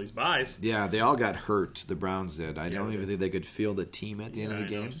end with all these buys. Yeah, they all got hurt. The Browns did. I don't even think they could field a team at the end of the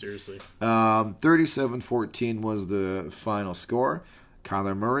game. No, seriously. 37-14 was the final score.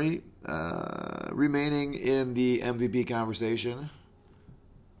 Kyler Murray remaining in the MVP conversation.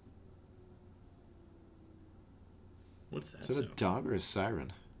 What's that? Is that a dog or a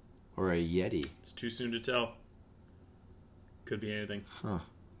siren? Or a Yeti? It's too soon to tell. Could be anything. Huh.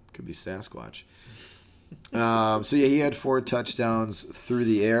 Could be Sasquatch. So, he had 4 touchdowns through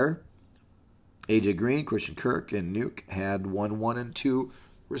the air. AJ Green, Christian Kirk, and Nuke had 1 and 2,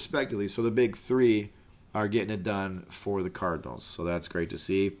 respectively. So, the big 3 are getting it done for the Cardinals. So, that's great to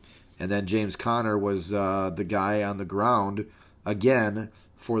see. And then James Conner was the guy on the ground, again,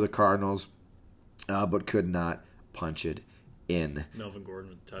 for the Cardinals, but could not punch it in. Melvin Gordon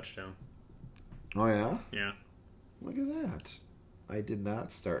with a touchdown. Oh, yeah? Yeah. Look at that. I did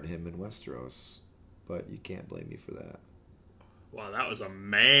not start him in Westeros, but you can't blame me for that. Wow, that was a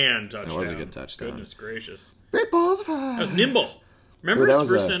man touchdown. That was a good touchdown. Goodness gracious. Great balls of fire. That was nimble. Remember his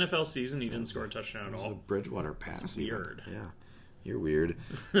first NFL season? He didn't score a touchdown at all. It was a Bridgewater pass. That's weird. Yeah, you're weird.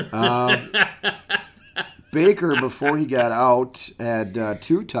 Baker, before he got out, had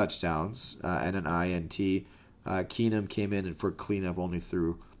 2 touchdowns and an INT. Keenum came in and for cleanup only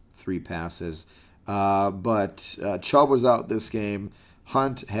threw 3 passes. But Chubb was out this game.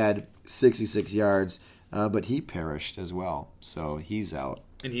 Hunt had 66 yards, but he perished as well. So he's out.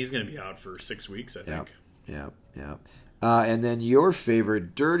 And he's going to be out for 6 weeks, I think. Yep. And then your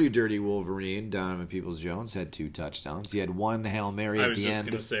favorite dirty Wolverine, Donovan Peoples-Jones, had 2 touchdowns. He had 1 Hail Mary at the end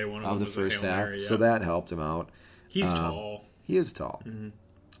of the first half, Mary, so that helped him out. He's tall. He is tall. Mm-hmm.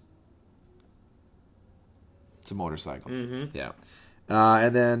 It's a motorcycle. Mm-hmm. Yeah.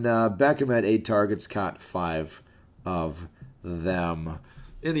 And then Beckham had 8 targets, caught 5 of them.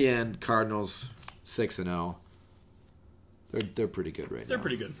 In the end, Cardinals 6-0. They're pretty good right now. They're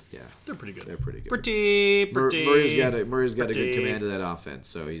pretty good. Yeah, they're pretty good. They're pretty good. Pretty. Murray's got a good command of that offense,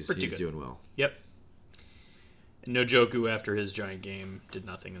 so he's doing well. Yep. And Njoku, after his giant game, did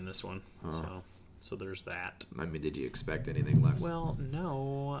nothing in this one. So there's that. I mean, did you expect anything less? Well,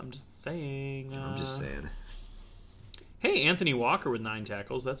 no. I'm just saying. Hey, Anthony Walker with 9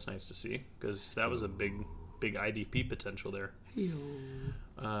 tackles. That's nice to see because that was a big IDP potential there.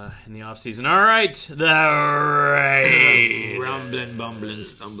 In the offseason. All right. The Raiders. Rumbling, bumbling,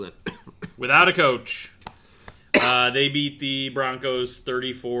 stumbling. Without a coach. They beat the Broncos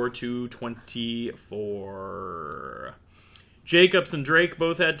 34-24. Jacobs and Drake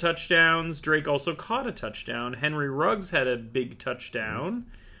both had touchdowns. Drake also caught a touchdown. Henry Ruggs had a big touchdown.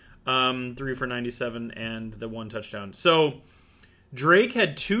 3 for 97 and the 1 touchdown. So Drake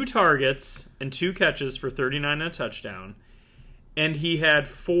had 2 targets and 2 catches for 39 and a touchdown. And he had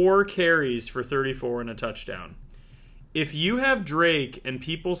 4 carries for 34 and a touchdown. If you have Drake and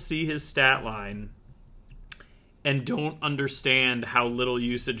people see his stat line and don't understand how little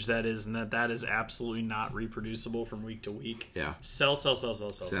usage that is and that is absolutely not reproducible from week to week, sell.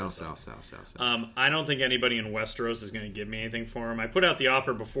 I don't think anybody in Westeros is going to give me anything for him. I put out the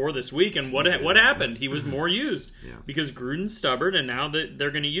offer before this week, and what happened? He was more used because Gruden's stubborn, and now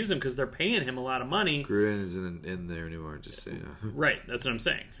they're going to use him because they're paying him a lot of money. Gruden isn't in there anymore, just so you know. Right, that's what I'm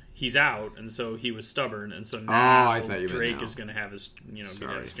saying. He's out, and so he was stubborn, and so now Drake is going to have his,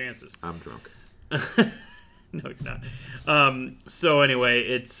 his chances. I'm drunk. No, you're not. So anyway,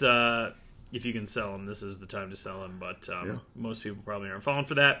 it's if you can sell him, this is the time to sell him. But most people probably aren't falling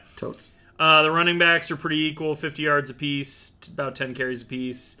for that. Totes. The running backs are pretty equal, 50 yards apiece, about 10 carries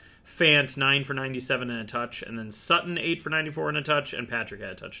apiece. Fant 9 for 97 and a touch, and then Sutton 8 for 94 and a touch, and Patrick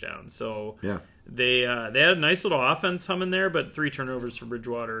had a touchdown. So they had a nice little offense humming there, but 3 turnovers for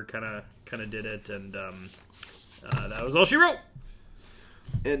Bridgewater kind of did it, and that was all she wrote.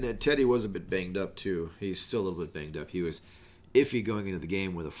 And Teddy was a bit banged up, too. He's still a little bit banged up. He was iffy going into the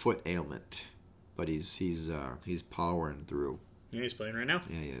game with a foot ailment. But he's powering through. Yeah, he's playing right now.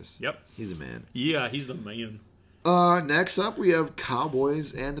 Yeah, he is. Yep. He's a man. Yeah, he's the man. Next up, we have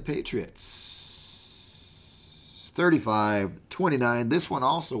Cowboys and the Patriots. 35-29. This one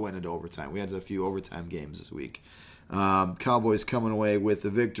also went into overtime. We had a few overtime games this week. Cowboys coming away with the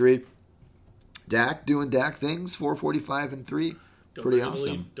victory. Dak doing Dak things, 445 and 3. Pretty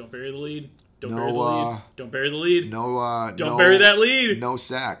awesome. Don't bury the lead. Don't bury the lead. Don't bury the lead. Don't bury that lead. No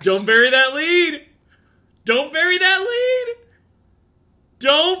sacks. Don't bury that lead. Don't bury that lead.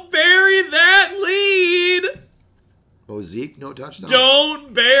 Don't bury that lead. Oh, Zeke, no touchdown.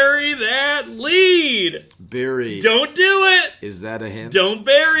 Don't bury that lead. Barry. Don't do it. Is that a hint? Don't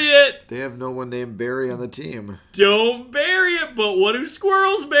bury it. They have no one named Barry on the team. Don't bury it. But what do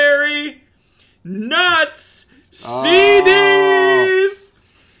squirrels bury? Nuts. CDs!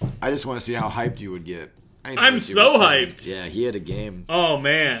 I just want to see how hyped you would get. I'm so hyped. Yeah, he had a game. Oh,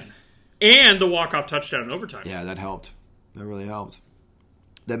 man. And the walk-off touchdown in overtime. Yeah, that helped. That really helped.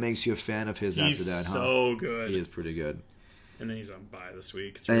 That makes you a fan of his after that, huh? He's so good. He is pretty good. And then he's on bye this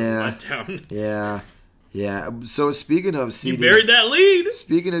week. It's really let down. Yeah. So speaking of CDs... You buried that lead!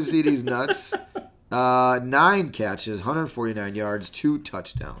 Speaking of CDs nuts, 9 catches, 149 yards, 2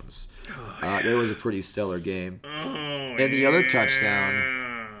 touchdowns. That was a pretty stellar game. And the other touchdown...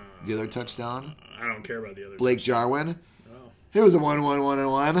 I don't care about the other Blake Jarwin. Oh. It was a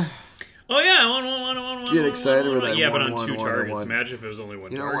 1-1-1-1. Oh, yeah. 1-1-1-1-1. Get excited with that 1-1-1-1. Yeah, but on 2 targets. Imagine if it was only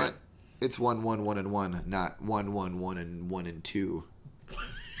 1 target. You know what? It's 1-1-1-1, not 1-1-1-1-2.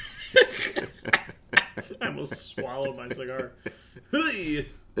 I almost swallowed my cigar.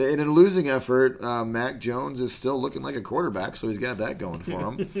 In a losing effort, Mac Jones is still looking like a quarterback, so he's got that going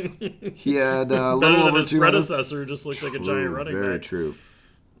for him. He had a little over 200. His predecessor who just looked like a giant running back. Very true.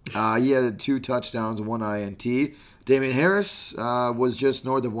 He had 2 touchdowns, 1 INT. Damian Harris was just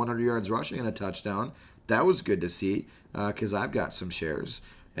north of 100 yards rushing and a touchdown. That was good to see because I've got some shares.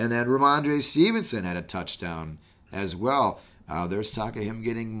 And then Ramondre Stevenson had a touchdown as well. There's talk of him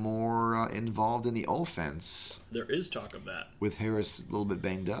getting more involved in the offense. There is talk of that. With Harris a little bit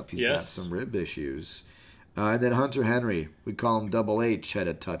banged up. He's Yes. got some rib issues. And then Hunter Henry, we call him Double H, had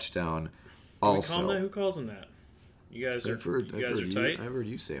a touchdown also. Who calls him that? You guys are I've heard tight? I've heard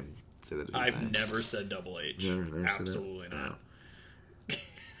you say that. I've never said Double H. Never Absolutely said that? not.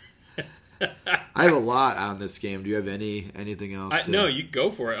 I have a lot on this game. Do you have anything else? No, you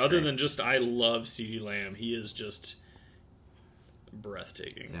go for it. Other than just, I love CeeDee Lamb. He is just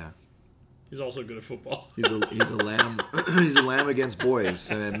breathtaking. Yeah. He's also good at football. He's a lamb. He's a lamb against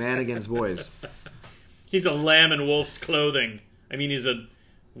boys. A man against boys. He's a lamb in wolf's clothing. I mean, he's a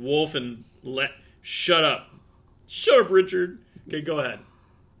wolf and... Shut up. Shut up, Richard. Okay, go ahead.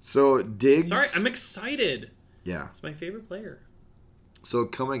 So, Diggs... Sorry, I'm excited. Yeah. It's my favorite player. So,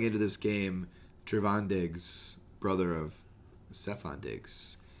 coming into this game, Trevon Diggs, brother of Stephon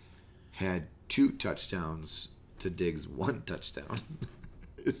Diggs, had 2 touchdowns to Diggs' 1 touchdown.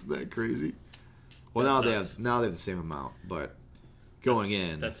 Isn't that crazy? Well, now they have the same amount, but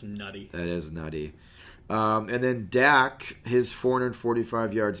that's nutty. That is nutty. And then Dak, his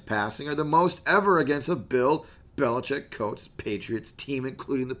 445 yards passing are the most ever against a Bill Belichick coached Patriots team,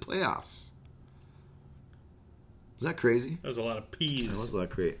 including the playoffs. Is that crazy? That was a lot of peas. That was a lot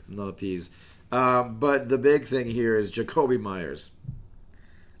of peas. But the big thing here is Jacoby Myers.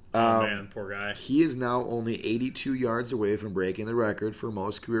 Oh, man, poor guy. He is now only 82 yards away from breaking the record for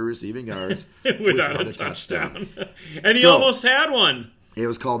most career receiving yards without a touchdown. And he almost had one. It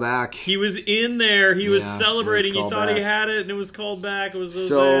was called back. He was in there. He was celebrating. He thought he had it, and it was called back. It was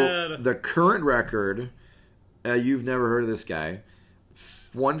so sad. The current record, you've never heard of this guy,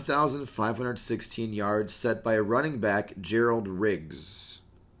 1,516 yards set by running back Gerald Riggs.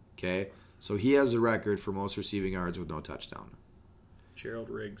 Okay? So he has the record for most receiving yards with no touchdown. Gerald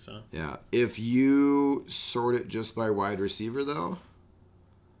Riggs, huh? Yeah. If you sort it just by wide receiver, though,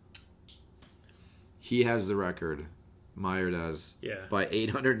 he has the record. Meyer does. Yeah. By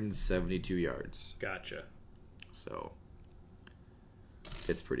 872 yards. Gotcha. So,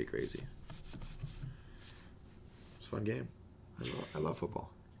 it's pretty crazy. It's a fun game. I love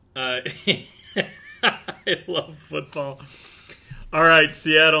football. I love football. All right,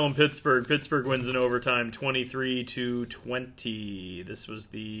 Seattle and Pittsburgh. Pittsburgh wins in overtime, 23-20. This was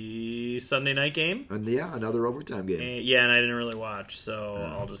the Sunday night game. And another overtime game. And I didn't really watch, so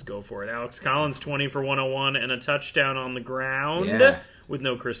I'll just go for it. Alex Collins, 20 for 101 and a touchdown on the ground with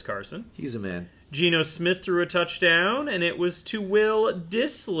no Chris Carson. He's a man. Geno Smith threw a touchdown, and it was to Will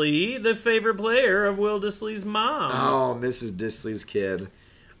Dissly, the favorite player of Will Dissly's mom. Oh, Mrs. Dissly's kid.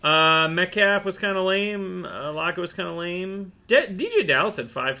 Metcalf was kind of lame. Lockett was kind of lame. DJ Dallas had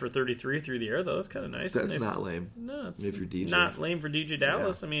 5 for 33 through the air, though. That's kind of nice. That's not lame. No, it's if you're DJ. Not lame for DJ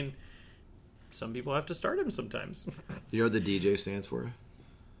Dallas. Yeah. I mean, some people have to start him sometimes. You know what the DJ stands for?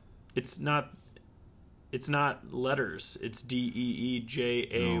 It's not letters. It's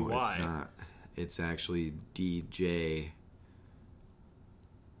DEEJAY. No, it's not. It's actually DJ.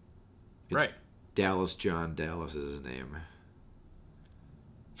 Right. Dallas John Dallas is his name.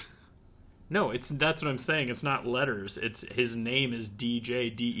 No, that's what I'm saying. It's not letters. It's his name is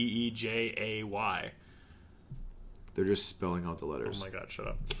DJ DEEJAY. They're just spelling out the letters. Oh my God! Shut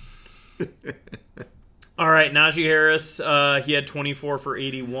up. All right, Najee Harris. He had 24 for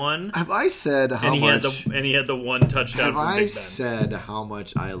 81. Have I said how much? He had the 1 touchdown. Have from I Big Ben. said how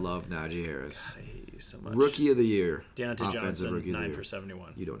much I love Najee Harris? God, I hate you so much. Rookie of the year. Deontay Johnson, 9 for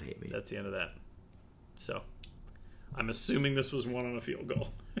 71. You don't hate me. That's the end of that. So, I'm assuming this was won on a field goal.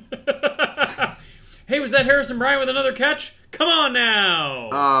 Hey, was that Harrison Bryant with another catch? Come on now!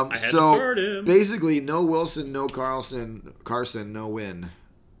 I had to start him. Basically, no Wilson, no Carson, no win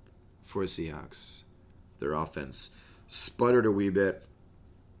for the Seahawks. Their offense sputtered a wee bit.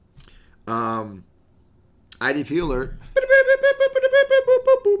 IDP alert.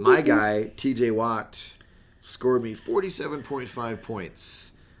 My guy, TJ Watt, scored me 47.5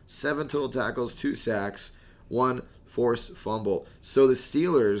 points. 7 total tackles, 2 sacks, 1 forced fumble. So the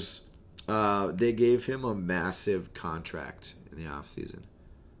Steelers, they gave him a massive contract in the offseason.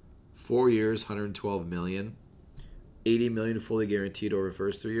 4 years, $112 million. $80 million fully guaranteed over the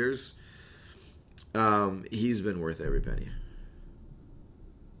first 3 years. He's been worth every penny.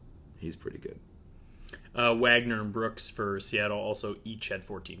 He's pretty good. Wagner and Brooks for Seattle also each had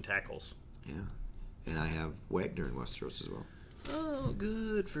 14 tackles. Yeah. And I have Wagner in Westeros as well. Oh,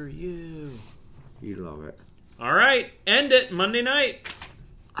 good for you. You love it. All right, end it. Monday night.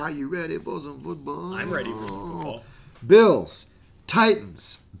 Are you ready for some football? I'm ready for some football. Bills,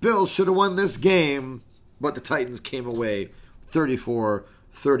 Titans. Bills should have won this game, but the Titans came away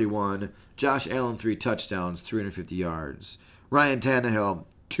 34-31. Josh Allen, 3 touchdowns, 350 yards. Ryan Tannehill,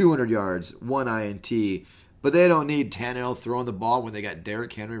 200 yards, 1 INT. But they don't need Tannehill throwing the ball when they got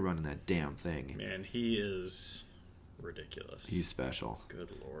Derrick Henry running that damn thing. Man, he is ridiculous. He's special.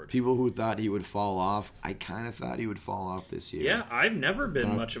 Good Lord. People who thought he would fall off, I kind of thought he would fall off this year. Yeah, I've never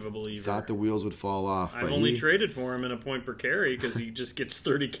been much of a believer. Thought the wheels would fall off. I've only traded for him in a point per carry because he just gets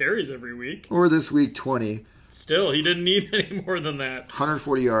 30 carries every week. Or this week, 20. Still, he didn't need any more than that.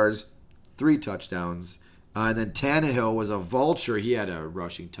 140 yards, 3 touchdowns. And then Tannehill was a vulture. He had a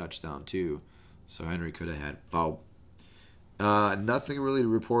rushing touchdown, too. So Henry could have had 4. Nothing really to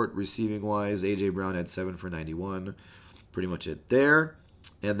report receiving-wise. A.J. Brown had 7 for 91. Pretty much it there.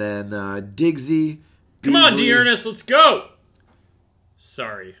 And then Diggsy. Come on, Dearness, let's go!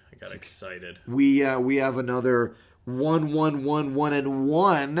 Sorry, I got excited. We have another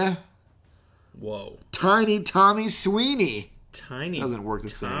 1-1-1-1-1. Whoa. Tiny Tommy Sweeney. Tiny Doesn't work the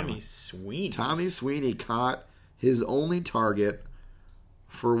same. Tommy Sweeney. Tommy Sweeney caught his only target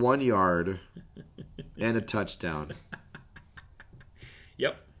for 1 yard and a touchdown.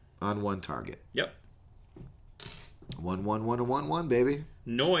 Yep. On 1 target. Yep. 1-1-1-1-1, baby.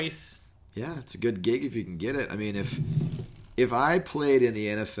 Noise. Yeah, it's a good gig if you can get it. I mean, if I played in the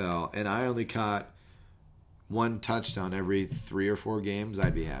NFL and I only caught 1 touchdown every 3 or 4 games,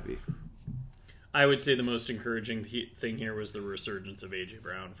 I'd be happy. I would say the most encouraging thing here was the resurgence of A.J.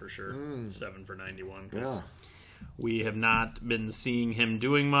 Brown, for sure. 7 for 91. Yeah. We have not been seeing him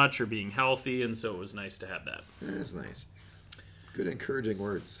doing much or being healthy, and so it was nice to have that. That is nice. Good encouraging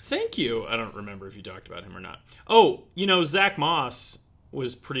words. Thank you. I don't remember if you talked about him or not. Oh, Zach Moss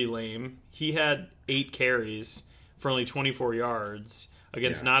was pretty lame. He had 8 carries for only 24 yards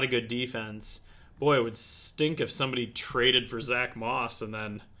against not a good defense. Boy, it would stink if somebody traded for Zach Moss and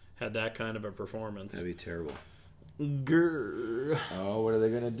then had that kind of a performance. That'd be terrible. Grr. Oh, what are they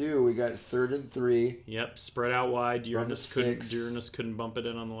going to do? We got 3rd and 3. Yep, spread out wide. Dearness couldn't bump it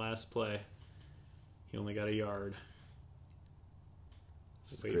in on the last play. He only got a yard.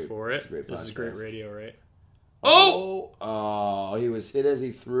 Wait for it. This is great radio, right? Oh, he was hit as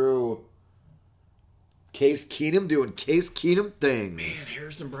he threw. Case Keenum doing Case Keenum things. Man,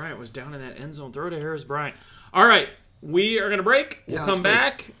 Harrison Bryant was down in that end zone. Throw to Harris Bryant. All right, we are going to break. We'll come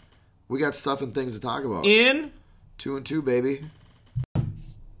back. We got stuff and things to talk about. In 2 and 2, baby.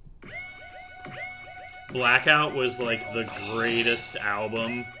 Blackout was like the greatest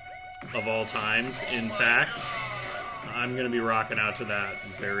album of all times. In fact, I'm going to be rocking out to that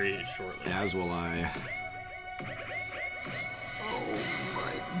very shortly. As will I. Oh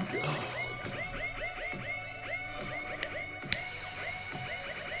my God.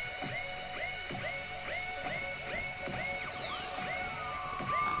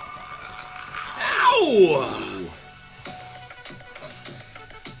 Ow!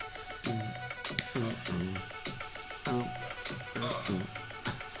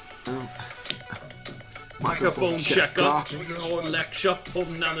 Microphone checker, or lecture,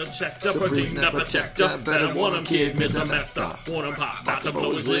 holding down the checker, protecting the protector. Better want him, kid, Mr. Method. Want him pop, about to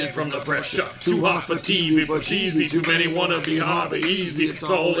blow his lid from the pressure. Too hot for TV, but cheesy. Too many wanna be hard but easy. It's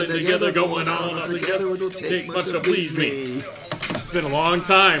all in together, going on up together. It'll take much to please me. It's been a long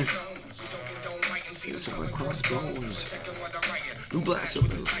time. Silver crossbones. Blue blast of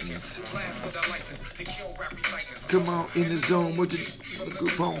movies. Come on in the zone with the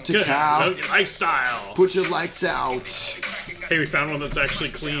group on to cow. Lifestyle. Put your lights out. Hey, we found one that's actually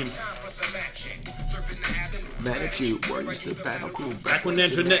clean. Mad at you, where used to battle cool. Back when the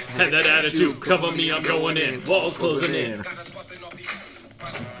internet had that attitude, cover me, I'm going in. Walls closing in.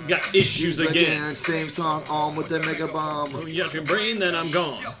 Got issues again. Same song on with the mega bomb. When you got your brain, then I'm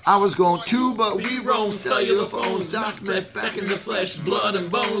gone. I was going too, but we roam. Cellular phones, doc meth, back in the flesh, blood and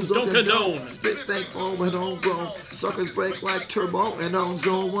bones. Don't condone. Spit bank on when homegrown. Suckers break like turbo and on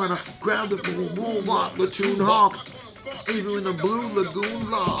zone. Wanna grab the boom boom walk, platoon hawk. Even in the blue lagoon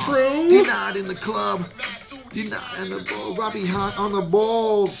law. True. Denied in the club. Denied in the ball. Robbie hot on the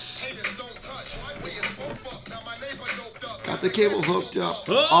balls. Got the cable hooked up.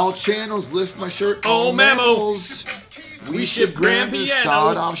 All channels lift my shirt. Oh, mammals. We ship grand pianos.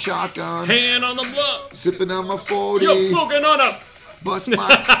 sawed off shotgun. Hand on the blood. Sipping on my 40. Yo, smoking on up. Bust my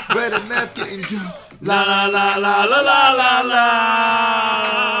red and meth getting drunk. La la la la la la la la.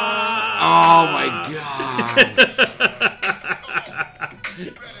 Oh my God.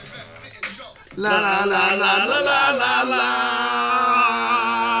 La la la la la la la la.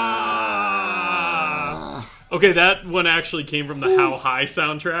 Okay, that one actually came from the How High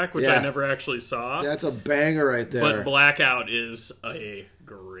soundtrack, which I never actually saw. That's a banger right there. But Blackout is a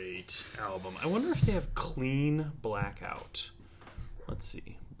great album. I wonder if they have clean Blackout. Let's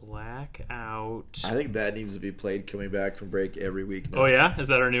see. Blackout. I think that needs to be played coming back from break every week now. Oh, yeah? Is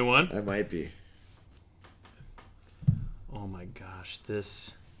that our new one? That might be. Oh, my gosh.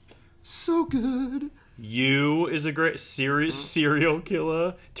 This... So good. You is a great serial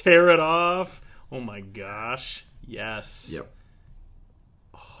killer. Tear it off. Oh, my gosh. Yes. Yep.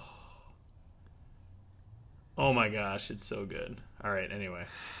 Oh, my gosh. It's so good. All right, anyway.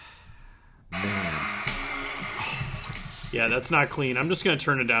 Man. Yeah, that's not clean. I'm just going to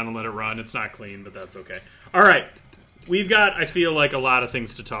turn it down and let it run. It's not clean, but that's okay. All right. We've got, I feel like, a lot of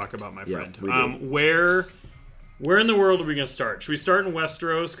things to talk about, my friend. We do. Where in the world are we going to start? Should we start in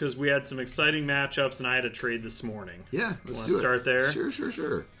Westeros? Because we had some exciting matchups, and I had a trade this morning. Yeah, let's do it. Start there?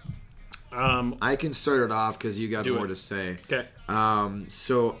 Sure. I can start it off because you got more to say. Okay. This is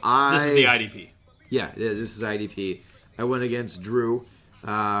the IDP. Yeah, this is IDP. I went against Drew,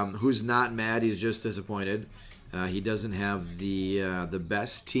 who's not mad. He's just disappointed. He doesn't have the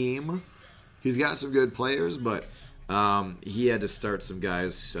best team. He's got some good players, but he had to start some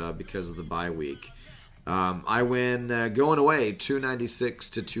guys because of the bye week. I win going away 296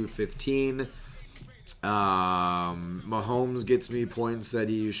 to 215. Mahomes gets me points that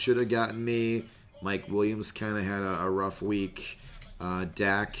he should have gotten me. Mike Williams kind of had a rough week.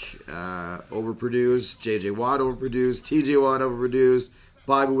 Dak overproduced. J.J. Watt overproduced. T.J. Watt overproduced.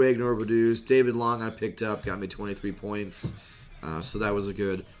 Bobby Wagner overproduced. David Long I picked up, got me 23 points. So that was a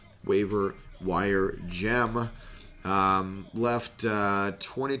good waiver wire gem. Left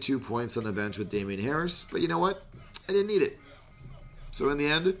 22 points on the bench with Damian Harris. But you know what? I didn't need it. So in the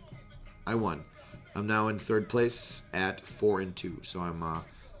end, I won. I'm now in third place at 4-2. So I'm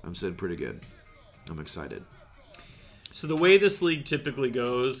sitting pretty good. I'm excited. So the way this league typically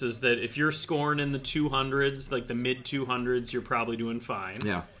goes is that if you're scoring in the 200s, like the mid 200s, you're probably doing fine.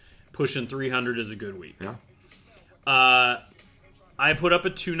 Yeah. Pushing 300 is a good week. Yeah. I put up a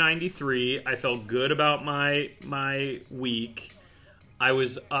 293. I felt good about my week. I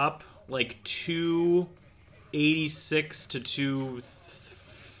was up like 286 to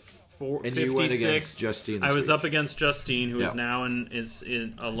 256. And you went against Justine this I was week. up against Justine, who is now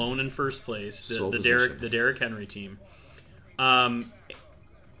alone in first place. The Derrick Henry team. And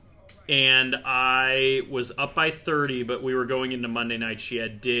I was up by 30, but we were going into Monday night. She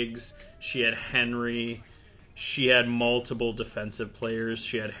had Diggs, she had Henry, she had multiple defensive players.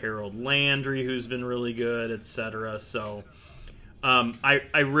 She had Harold Landry, who's been really good, etc. So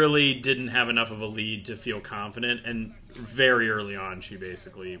I really didn't have enough of a lead to feel confident, and very early on, she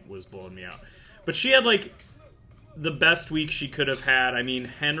basically was blowing me out. But she had like the best week she could have had. I mean,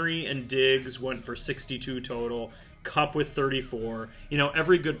 Henry and Diggs went for 62 total. Cup with 34. You know,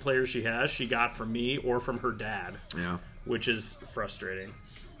 every good player she has, she got from me or from her dad. Yeah. Which is frustrating.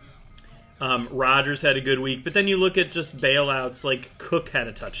 Rodgers had a good week, but then you look at just bailouts, like Cook had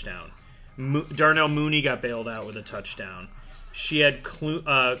a touchdown. Darnell Mooney got bailed out with a touchdown. She had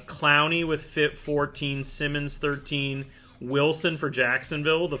Clowney with 14, Simmons 13, Wilson for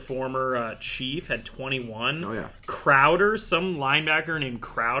Jacksonville, the former Chief, had 21. Oh, yeah. Crowder, some linebacker named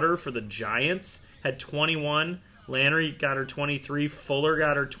Crowder for the Giants, had 21. Landry got her 23. Fuller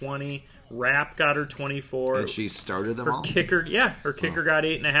got her 20. Rapp got her 24. And she started them all? Her kicker got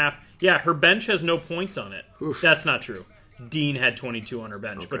 8.5. Yeah, her bench has no points on it. Oof. That's not true. Dean had 22 on her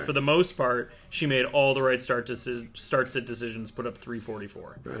bench. But for the most part, she made all the right start sit decisions, put up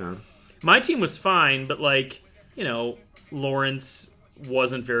 344. Right on. My team was fine, but Lawrence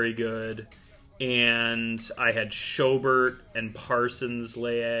wasn't very good. And I had Schobert and Parsons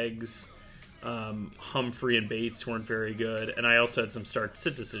lay eggs. Humphrey and Bates weren't very good, and I also had some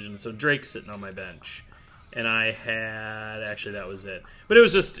start-sit decisions. So Drake's sitting on my bench, and I had that was it. But it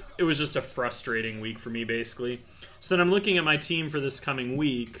was just a frustrating week for me, basically. So then I'm looking at my team for this coming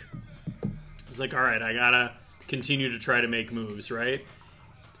week. It's like, all right, I gotta continue to try to make moves, right?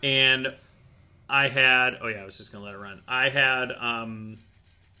 And I had, I was just gonna let it run. I had,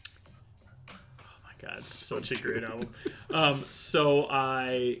 God, such a great album.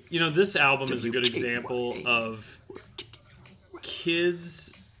 This album is a good example of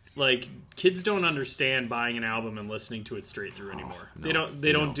kids don't understand buying an album and listening to it straight through anymore. They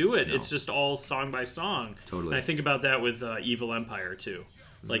don't do it. No. It's just all song by song. Totally. And I think about that with Evil Empire too.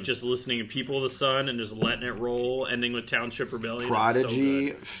 Like just listening to People of the Sun and just letting it roll, ending with Township Rebellion.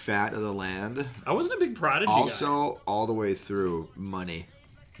 Prodigy, so Fat of the Land. I wasn't a big Prodigy guy. Also, all the way through, Money.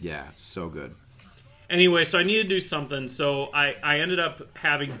 Yeah, so good. Anyway, so I need to do something. So I ended up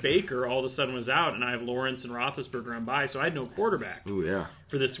having Baker all of a sudden was out, and I have Lawrence and Roethlisberger on bye, so I had no quarterback Ooh, yeah.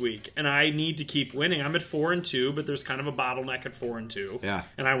 for this week. And I need to keep winning. I'm at 4-2, but there's kind of a bottleneck at 4-2. Yeah.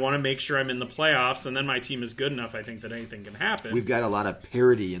 And I want to make sure I'm in the playoffs, and then my team is good enough, I think, that anything can happen. We've got a lot of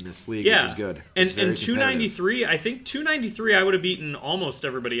parity in this league, yeah. which is good. And It's very 293, I think 293, I would have beaten almost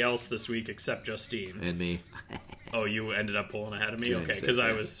everybody else this week except Justine. competitive. And me, Oh, you ended up pulling ahead of me? Okay, 296, because I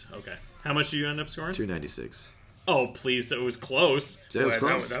yeah. was... Okay. How much did you end up scoring? 296. Oh, please, it was close. Yeah, it was Boy,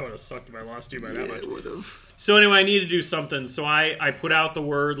 close. That would have sucked if I lost to you by that much. It would have. So anyway, I need to do something. So I put out the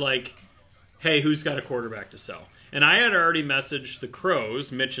word like, hey, who's got a quarterback to sell? And I had already messaged the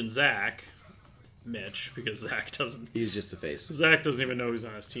Crows, Mitch and Zach. Mitch, because Zach doesn't even know who's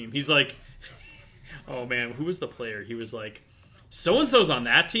on his team. He's like, oh man, who was the player? He was like, so-and-so's on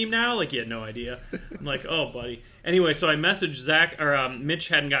that team now? Like, he had no idea. I'm like, oh, buddy. Anyway, so I messaged Zach, or Mitch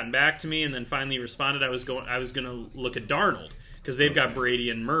hadn't gotten back to me, and then finally responded. I was going to look at Darnold, because they've got Brady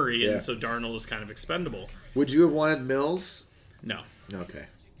and Murray, Yeah. and so Darnold is kind of expendable. Would you have wanted Mills? No. Okay.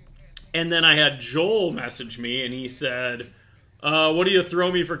 And then I had Joel message me, and he said, what do you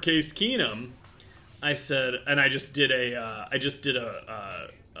throw me for Case Keenum? I said, and I just did a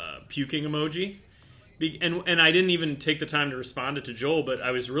puking emoji. And I didn't even take the time to respond it to Joel, but I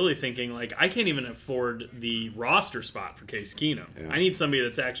was really thinking, like, I can't even afford the roster spot for Case Keenum. Yeah. I need somebody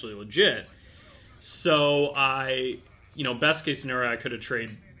that's actually legit. So best case scenario, I could have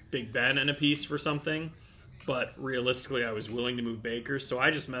traded Big Ben in a piece for something, but realistically, I was willing to move Baker. So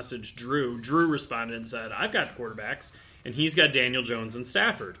I just messaged Drew. Drew responded and said, I've got quarterbacks, and he's got Daniel Jones and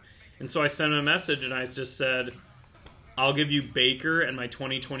Stafford. And so I sent him a message, and I just said, I'll give you Baker and my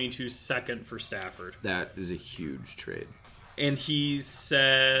 2022 second for Stafford. That is a huge trade. And he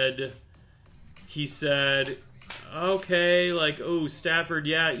said, okay, like, oh, Stafford,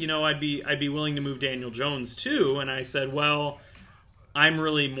 yeah, I'd be willing to move Daniel Jones too. And I said, well, I'm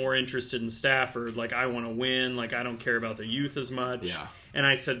really more interested in Stafford. Like, I want to win. Like, I don't care about the youth as much. Yeah. And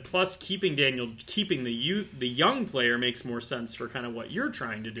I said, plus keeping the young player makes more sense for kind of what you're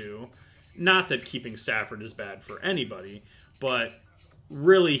trying to do. Not that keeping Stafford is bad for anybody, but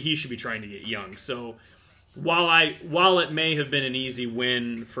really he should be trying to get young. So while it may have been an easy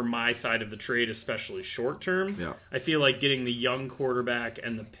win for my side of the trade, especially short term, Yeah. I feel like getting the young quarterback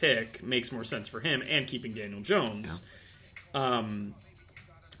and the pick makes more sense for him and keeping Daniel Jones. Yeah.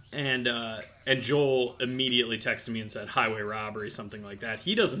 And Joel immediately texted me and said highway robbery, something like that.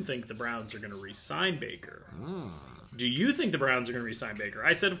 He doesn't think the Browns are going to re-sign Baker. Oh. Do you think the Browns are going to re-sign Baker?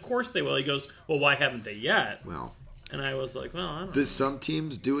 I said, of course they will. He goes, well, why haven't they yet? Well, And I was like, well, I don't know. some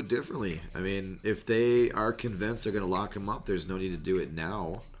teams do it differently. I mean, if they are convinced they're going to lock him up, there's no need to do it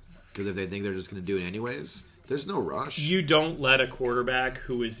now. Because if they think they're just going to do it anyways, there's no rush. You don't let a quarterback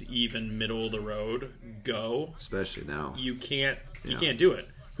who is even middle of the road go. Especially now. You can't Yeah. do it.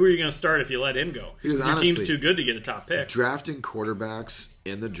 Who are you going to start if you let him go? Because your honestly, team's too good to get a top pick. Drafting quarterbacks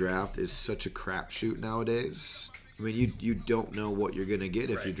in the draft is such a crapshoot nowadays. I mean, you don't know what you're going to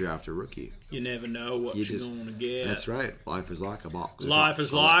get if you draft a rookie. You never know what you're going to get. That's right. Life is like a box. Life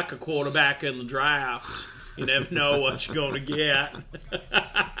is like a quarterback in the draft. You never know what you're going to get.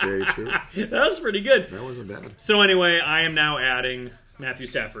 Very true. That was pretty good. That wasn't bad. So anyway, I am now adding Matthew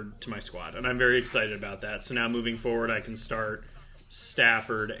Stafford to my squad, and I'm very excited about that. So now moving forward, I can start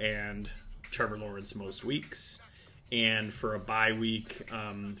Stafford and Trevor Lawrence most weeks. And for a bye week,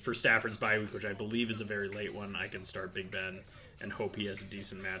 for Stafford's bye week, which I believe is a very late one, I can start Big Ben and hope he has a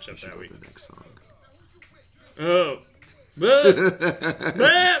decent matchup that week. The next song. Oh.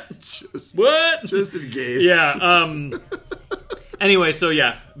 What? Just in case. Yeah. Anyway, so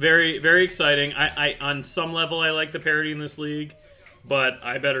yeah, very, very exciting. I on some level, I like the parity in this league, but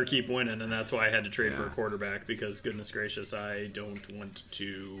I better keep winning, and that's why I had to trade for a quarterback, because goodness gracious, I don't want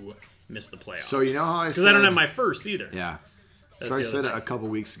to miss the playoffs. So you know how I said... Because I don't have my first either. Yeah. That's So I the said other a couple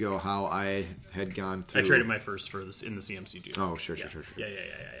weeks ago how I had gone through... I traded my first for this in the CMCG. Oh, sure. Yeah.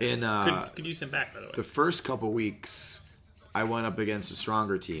 In, could use him back, by the way. the first couple weeks, I went up against the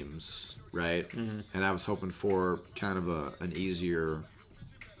stronger teams, right? Mm-hmm. And I was hoping for kind of an easier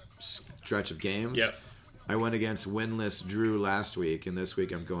stretch of games. Yep. I went against winless Drew last week, and this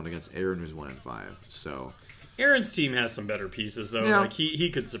week I'm going against Aaron, who's 1-5. So Aaron's team has some better pieces, though. Yeah. Like he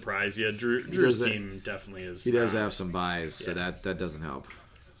could surprise you. Drew's does team definitely is. he does have some buys, so that doesn't help.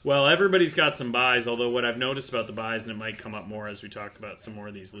 Well, everybody's got some buys, although what I've noticed about the buys, and it might come up more as we talk about some more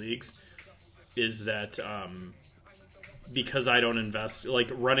of these leagues, is that because I don't invest, like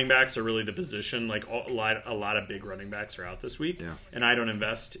running backs are really the position, like a lot of big running backs are out this week, Yeah. and I don't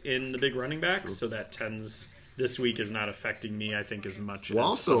invest in the big running backs, so that tends this week is not affecting me, I think, as much Well,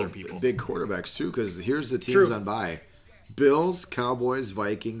 as also other people. big quarterbacks too, because here's the teams True. on bye: Bills, Cowboys,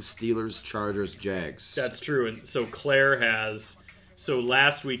 Vikings, Steelers, Chargers, Jags. That's true. And so Claire has. So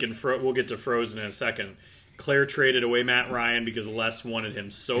last week, we'll get to Frozen in a second. Claire traded away Matt Ryan because Les wanted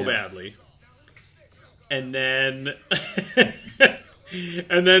him so badly. And then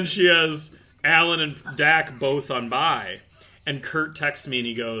and then she has Alan and Dak both on bye. And Kurt texts me and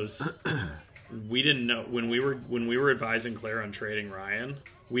he goes, "We didn't know when we were advising Claire on trading Ryan,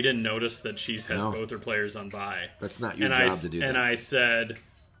 we didn't notice that she has both her players on bye." That's not your job to do that. And I said,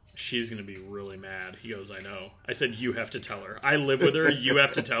 "She's going to be really mad." He goes, "I know." I said, "You have to tell her. I live with her. You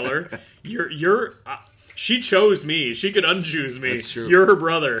have to tell her. She chose me. She could unchoose me. That's true. You're her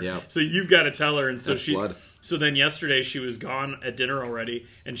brother. Yeah. So you've got to tell her." And so That's blood. So then yesterday she was gone at dinner already,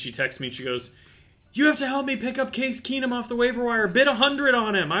 and she texts me and she goes, "You have to help me pick up Case Keenum off the waiver wire. Bid 100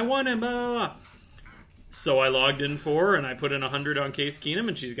 on him. I want him." Blah, blah, blah. So I logged in for her, and I put in 100 on Case Keenum,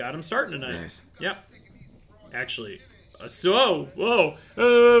 and she's got him starting tonight. Nice. Yep. Actually. Whoa.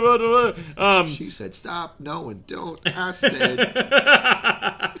 She said, "Stop, no, and don't." I said,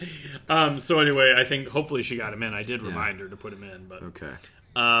 So anyway, I think hopefully she got him in. I did remind her to put him in, but okay.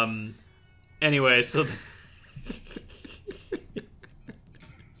 Anyway, so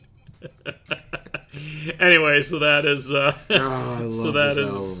anyway, so that is I love so this that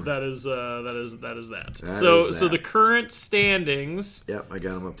album. is that. That So is so that. the current standings, Yep, I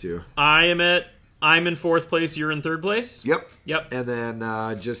got him up too. I'm in fourth place, you're in third place. Yep. And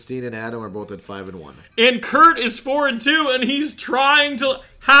then Justine and Adam are both at 5 and 1. And Kurt is 4 and 2, and he's trying to.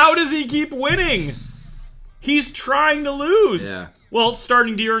 How does he keep winning? He's trying to lose. Yeah. Well,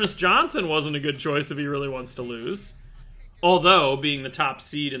 starting Dearness Johnson wasn't a good choice if he really wants to lose. Although being the top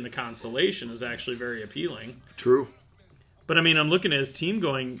seed in the consolation is actually very appealing. True. But I mean, I'm looking at his team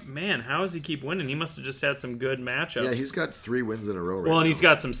going, man, how does he keep winning? He must have just had some good matchups. Yeah, he's got 3 wins in a row right Well, and now. he's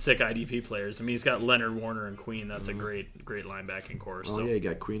got some sick IDP players. I mean, he's got Leonard, Warner, and Queen. That's a great linebacking core. Oh, so. yeah, he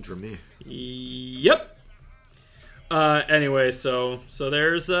got Queen from me. Yep. Anyway, so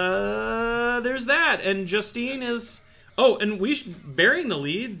there's that, and Justine is. Oh, and bearing the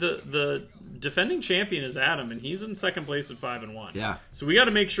lead. The defending champion is Adam, and he's in second place at 5 and 1. Yeah. So we got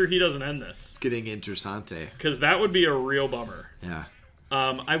to make sure he doesn't end this, It's getting interessante. because that would be a real bummer. Yeah.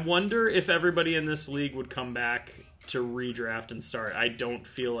 I wonder if everybody in this league would come back to redraft and start. I don't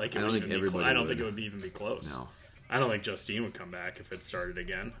feel like it would even be close. I don't think it would even be close. No. I don't think Justine would come back if it started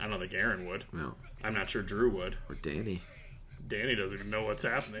again. I don't think Aaron would. No. I'm not sure Drew would. Or Danny. Danny doesn't even know what's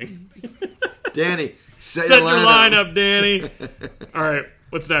happening. Danny, set Set your your lineup. lineup, Danny. All right,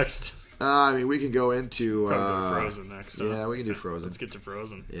 what's next? I mean, we can go into... Probably Frozen next. Huh? Yeah, we can do Frozen. Let's get to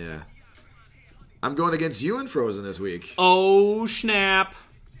Frozen. Yeah. I'm going against you in Frozen this week. Oh, snap.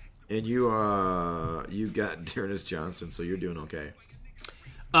 And you got Dearness Johnson, so you're doing okay.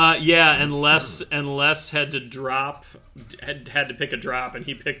 Yeah, and Les had to drop, had to pick a drop, and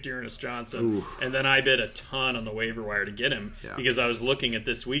he picked Dearness Johnson. Ooh. And then I bid a ton on the waiver wire to get him, Yeah. because I was looking at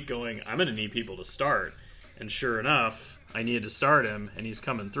this week going, I'm going to need people to start. And sure enough, I needed to start him, and he's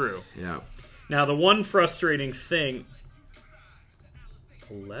coming through. Yeah. Now, the one frustrating thing...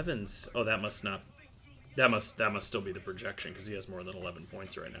 11's... Oh, that must not... That must still be the projection, because he has more than 11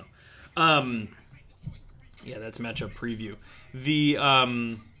 points right now. Yeah, that's matchup preview.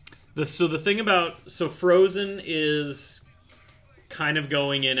 So the thing about... So Frozen is kind of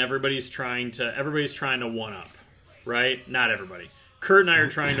going in, everybody's trying to one-up, right? Not everybody. Kurt and I are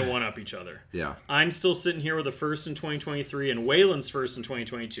trying to one-up each other. Yeah. I'm still sitting here with a first in 2023 and Waylon's first in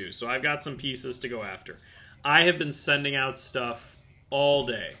 2022, so I've got some pieces to go after. I have been sending out stuff all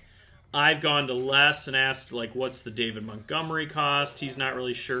day. I've gone to Les and asked, like, what's the David Montgomery cost? He's not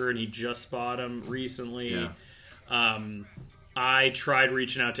really sure, and he just bought him recently. Yeah. I tried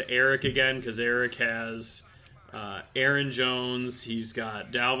reaching out to Eric again, because Eric has Aaron Jones, he's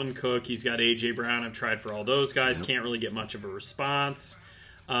got Dalvin Cook, he's got A.J. Brown. I've tried for all those guys. Yep. Can't really get much of a response.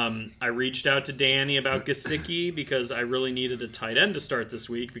 I reached out to Danny about Gesicki because I really needed a tight end to start this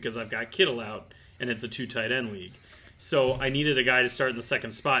week because I've got Kittle out, and it's a 2 tight end league. So I needed a guy to start in the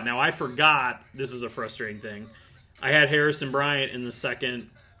second spot. Now, I forgot, this is a frustrating thing, I had Harrison Bryant in the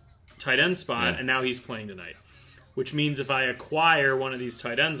second tight end spot, and now he's playing tonight. Which means if I acquire one of these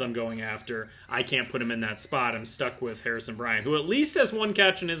tight ends I'm going after, I can't put him in that spot. I'm stuck with Harrison Bryant, who at least has 1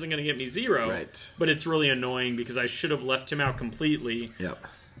 catch and isn't going to get me 0. Right. But it's really annoying because I should have left him out completely, Yep.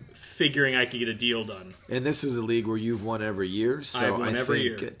 figuring I could get a deal done. And this is a league where you've won every year, so I've won I every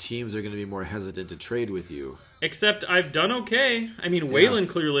think year. teams are going to be more hesitant to trade with you. Except I've done okay. I mean, Waylon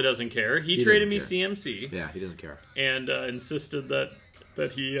clearly doesn't care. He traded me doesn't care. CMC Yeah, he doesn't care. and insisted that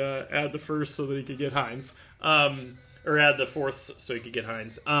he add the first so that he could get Hines. Or add the fourth so he could get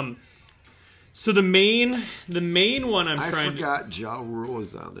Heinz. So the main one I trying forgot Ja Rule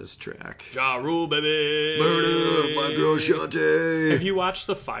was on this track. Ja Rule, baby. Burn up, my girl Shantae. Have you watched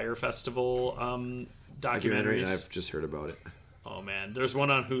the Fire Festival Documentary? documentaries? I've just heard about it. Oh man, there's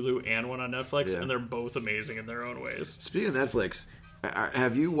one on Hulu and one on Netflix, Yeah. and they're both amazing in their own ways. Speaking of Netflix,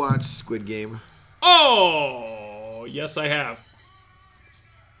 have you watched Squid Game? Oh, yes, I have.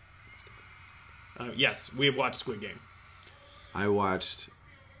 Yes, we have watched Squid Game. I watched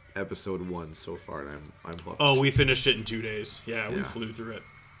episode 1 so far, and I'm hooked. Oh, we finished it in 2 days. Yeah, we Yeah. flew through it.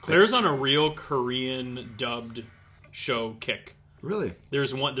 Claire's on a real Korean dubbed show kick. Really?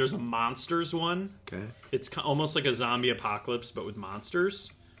 There's a monsters one. Okay. It's almost like a zombie apocalypse, but with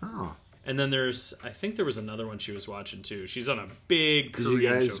monsters. Oh. And then I think there was another one she was watching too. She's on a big Did Korean you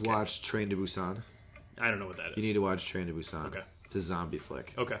guys show kick. watch Train to Busan? I don't know what that You is. need to watch Train to Busan. Okay. It's a zombie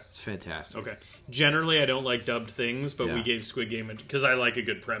flick. Okay. It's fantastic. Okay. Generally, I don't like dubbed things, but we Yeah. gave Squid Game because I like a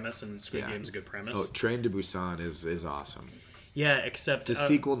good premise, and Squid Yeah. Game's a good premise. Oh, Train to Busan is awesome. Yeah, except The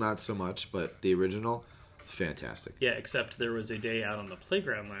sequel, not so much, but the original, fantastic. Yeah, except there was a day out on the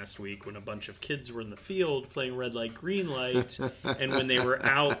playground last week when a bunch of kids were in the field playing red light, green light, and when they were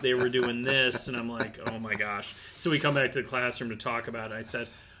out, they were doing this, and I'm like, oh my gosh. So we come back to the classroom to talk about it. I said,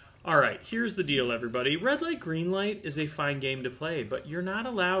 all right, here's the deal, everybody. Red light, green light is a fine game to play, but you're not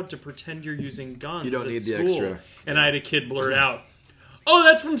allowed to pretend you're using guns You don't at need school. the extra. And I had a kid blurt out, oh,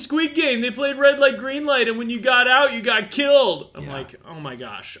 that's from Squid Game. They played red light, green light, and when you got out, you got killed. I'm Yeah. like, oh my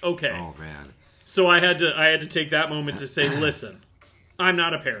gosh, okay. Oh, man. So I had to take that moment to say, listen, I'm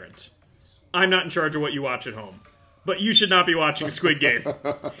not a parent. I'm not in charge of what you watch at home. But you should not be watching Squid Game.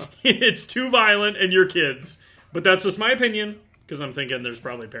 It's too violent and you're kids. But that's just my opinion, because I'm thinking there's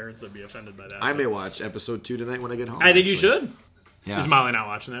probably parents that'd be offended by that. I may watch episode 2 tonight when I get home. I think you actually. should. Yeah. Is Molly not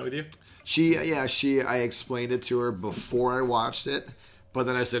watching that with you? I explained it to her before I watched it, but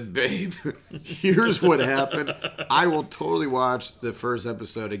then I said, babe, here's what happened. I will totally watch the first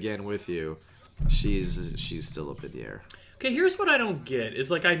episode again with you. She's still up in the air. Okay, here's what I don't get, is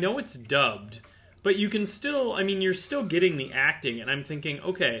like, I know it's dubbed, but you can still, I mean, you're still getting the acting, and I'm thinking,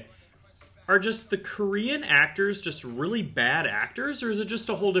 okay, are just the Korean actors just really bad actors, or is it just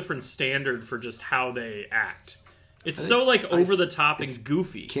a whole different standard for just how they act? It's so, like, over the top and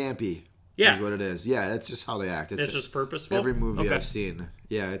goofy. Campy Yeah. is what it is. Yeah, that's just how they act. It's just purposeful? Every movie Okay. I've seen.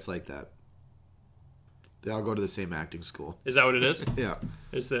 Yeah, it's like that. They all go to the same acting school. Is that what it is? Yeah.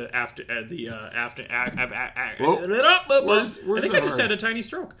 It's the after Whoa. I Words think are I just hard. had a tiny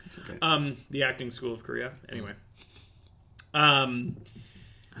stroke. Okay. The acting school of Korea. Anyway.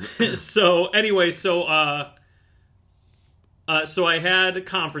 So I had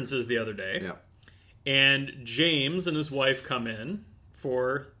conferences the other day, Yeah. and James and his wife come in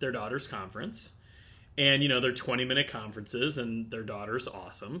for their daughter's conference, and they're 20-minute conferences, and their daughter's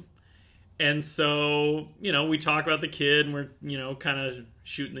awesome. And so, we talk about the kid, and we're, kind of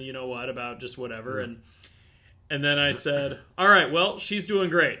shooting the what about just whatever. And then I said, all right, well, she's doing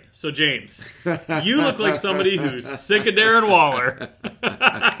great. So, James, you look like somebody who's sick of Darren Waller.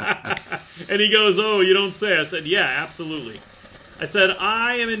 And he goes, oh, you don't say. I said, yeah, absolutely. I said,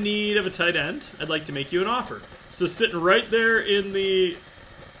 I am in need of a tight end. I'd like to make you an offer. So, sitting right there in the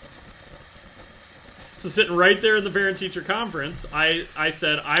parent-teacher conference, I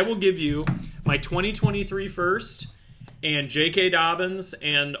said, I will give you my 2023 first and J.K. Dobbins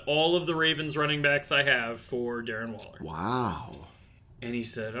and all of the Ravens running backs I have for Darren Waller. Wow. And he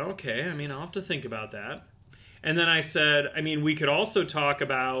said, okay, I'll have to think about that. And then I said, we could also talk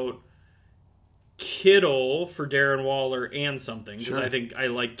about Kittle for Darren Waller and something, because Sure. I think I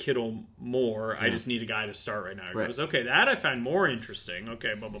like Kittle more. I just need a guy to start right now. He goes, okay, that I find more interesting.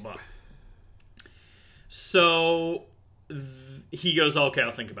 Okay, blah, blah, blah. So he goes, okay,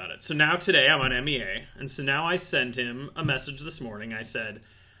 I'll think about it. So now today I'm on MEA, and so now I sent him a message this morning. I said,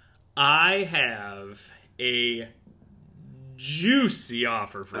 I have a juicy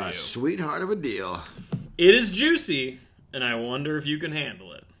offer for you. Sweetheart of a deal. It is juicy, and I wonder if you can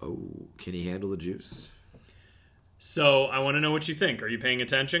handle it. Oh, can he handle the juice? So I want to know what you think. Are you paying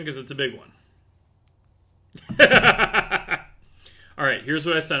attention? Because it's a big one. All right, here's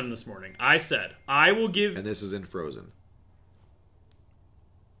what I sent him this morning. I said, I will give... And this is in Frozen.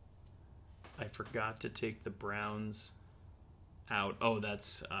 I forgot to take the Browns out. Oh,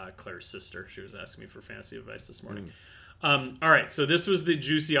 that's Claire's sister. She was asking me for fantasy advice this morning. All right, so this was the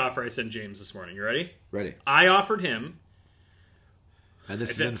juicy offer I sent James this morning. You ready? Ready. I offered him... And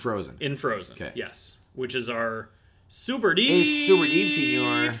this is in Frozen. In Frozen, Okay. yes. Which is our super deep... Hey, super deep,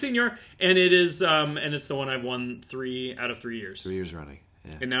 senor. Senor. And it is, and it's the one I've won 3 out of 3 years. 3 years running.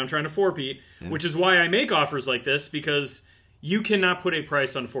 And now I'm trying to four-peat, which is why I make offers like this, because you cannot put a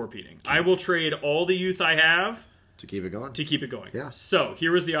price on four-peating. I will trade all the youth I have to keep it going. Yeah. So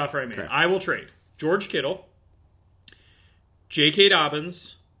here was the offer I made. Okay. I will trade George Kittle, J.K.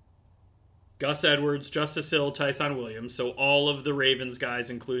 Dobbins, Gus Edwards, Justice Hill, Tyson Williams, so all of the Ravens guys,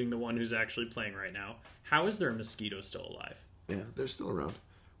 including the one who's actually playing right now. How is there a mosquito still alive? Yeah, they're still around.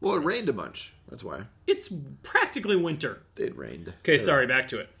 Well, it rained a bunch. That's why. It's practically winter. It rained. Okay, sorry, back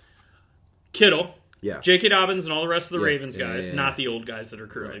to it. Kittle, J.K. Dobbins, and all the rest of the Ravens guys, not the old guys that are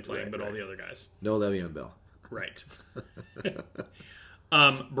currently playing, but all the other guys. No Le'Veon Bell. Right.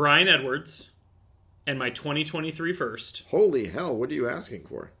 Brian Edwards, and my 2023 first. Holy hell, what are you asking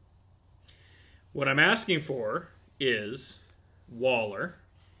for? What I'm asking for is Waller,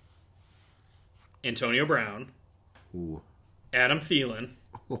 Antonio Brown, Adam Thielen,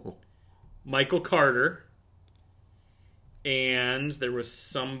 Michael Carter, and there was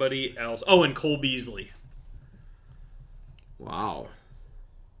somebody else. Oh, and Cole Beasley. Wow.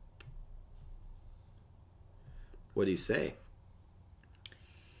 What'd he say?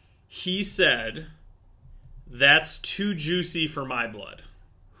 He said, that's too juicy for my blood.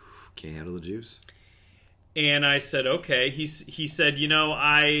 Can't handle the juice. And I said, okay. He said,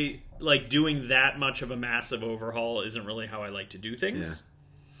 I like doing that much of a massive overhaul isn't really how I like to do things.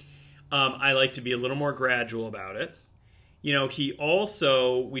 Yeah. I like to be a little more gradual about it. He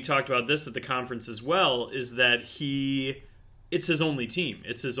also, we talked about this at the conference as well, is that it's his only team.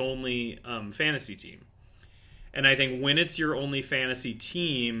 It's his only fantasy team. And I think when it's your only fantasy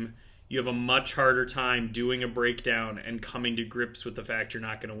team, you have a much harder time doing a breakdown and coming to grips with the fact you're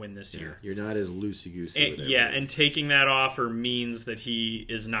not going to win this year. You're not as loosey-goosey with it. Yeah, and taking that offer means that he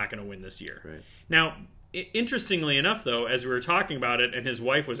is not going to win this year. Right. Now, interestingly enough, though, as we were talking about it and his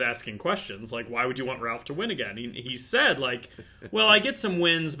wife was asking questions, like, why would you want Ralph to win again? He said, like, well, I get some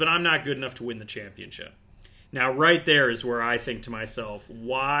wins, but I'm not good enough to win the championship. Now, right there is where I think to myself,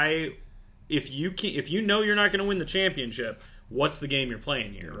 why, if you know you're not going to win the championship, what's the game you're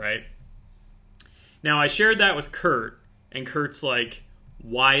playing here, right? Now, I shared that with Kurt, and Kurt's like,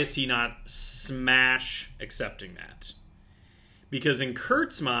 why is he not smash accepting that? Because in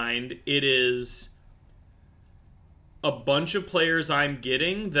Kurt's mind, it is a bunch of players I'm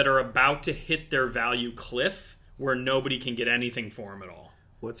getting that are about to hit their value cliff where nobody can get anything for him at all.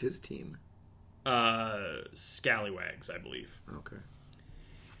 What's his team? Scallywags, I believe. Okay.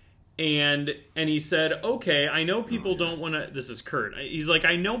 And he said, okay, I know people don't want to... This is Kurt. He's like,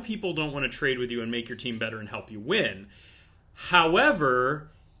 I know people don't want to trade with you and make your team better and help you win. However,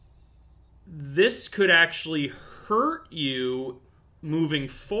 this could actually hurt you moving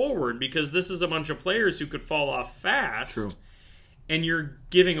forward because this is a bunch of players who could fall off fast. True. And you're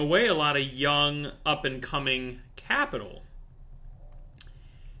giving away a lot of young, up-and-coming capital.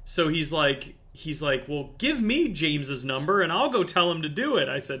 So he's like, well, give me James's number and I'll go tell him to do it.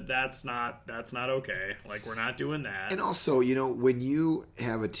 I said, that's not okay. Like, we're not doing that. And also, when you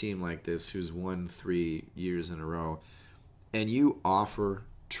have a team like this who's won 3 years in a row and you offer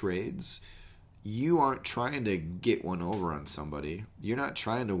trades, you aren't trying to get one over on somebody. You're not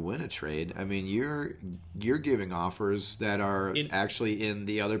trying to win a trade. I mean, you're giving offers that are actually in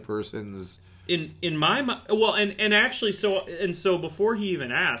the other person's... In my mind, well, and actually, so before he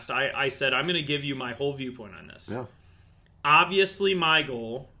even asked, I said, I'm going to give you my whole viewpoint on this. Yeah. Obviously, my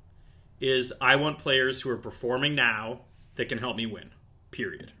goal is I want players who are performing now that can help me win,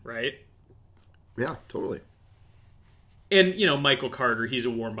 period, right? Yeah, totally. And, Michael Carter, he's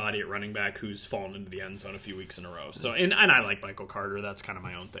a warm body at running back who's fallen into the end zone a few weeks in a row. So, and I like Michael Carter. That's kind of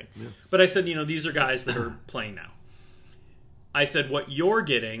my own thing. Yeah. But I said, these are guys that are playing now. I said, what you're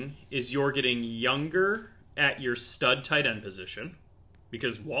getting is you're getting younger at your stud tight end position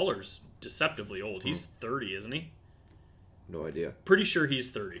because Waller's deceptively old. He's 30, isn't he? No idea. Pretty sure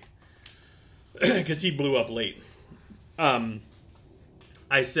he's 30 because he blew up late. I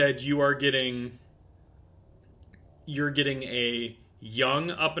said, you're getting a young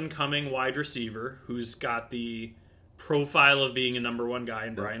up-and-coming wide receiver who's got the profile of being a number one guy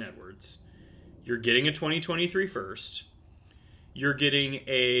in Brian Edwards. You're getting a 2023 first. You're getting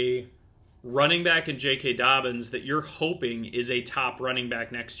a running back in J.K. Dobbins that you're hoping is a top running back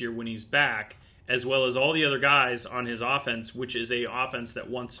next year when he's back, as well as all the other guys on his offense, which is a offense that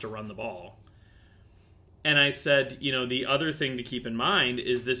wants to run the ball. And I said, the other thing to keep in mind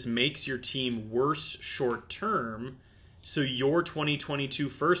is this makes your team worse short term, so your 2022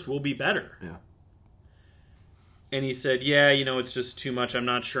 first will be better. Yeah. And he said, yeah, it's just too much. I'm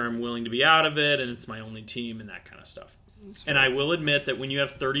not sure I'm willing to be out of it, and it's my only team and that kind of stuff. And I will admit that when you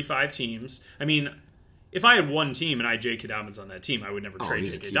have 35 teams, I mean, if I had one team and I had J.K. Dobbins on that team, I would never trade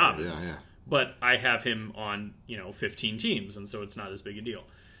he's a J.K. keeper. Dobbins. Yeah. But I have him on 15 teams, and so it's not as big a deal.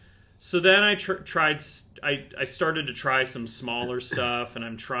 So then I tried. I started to try some smaller stuff, and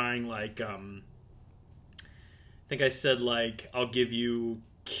I'm trying like I think I said like I'll give you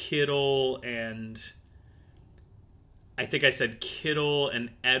Kittle and I think I said Kittle and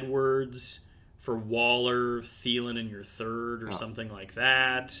Edwards for Waller, Thielen in your third or something like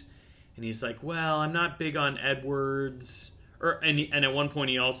that. And he's like, well, I'm not big on Edwards. And at one point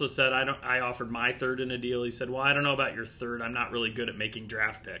he also said, I offered my third in a deal. He said, well, I don't know about your third. I'm not really good at making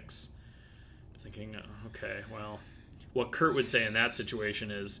draft picks. I'm thinking, okay, well, what Kurt would say in that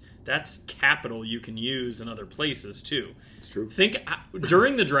situation is that's capital you can use in other places too. It's true. Think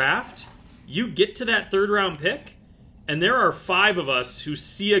during the draft, you get to that third round pick, and there are 5 of us who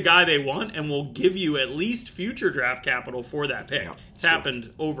see a guy they want and will give you at least future draft capital for that pick. Yeah, it's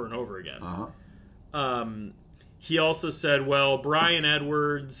happened over and over again. Uh-huh. He also said, well, Brian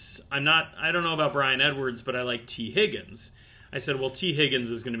Edwards, I don't know about Brian Edwards, but I like T. Higgins. I said, well, T.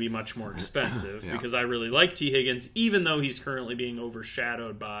 Higgins is going to be much more expensive because I really like T. Higgins, even though he's currently being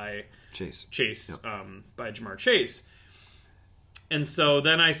overshadowed by Chase, by Jamar Chase. And so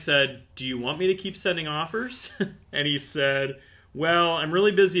then I said, do you want me to keep sending offers? And he said, well, I'm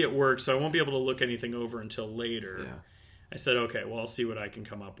really busy at work, so I won't be able to look anything over until later. Yeah. I said, okay, well, I'll see what I can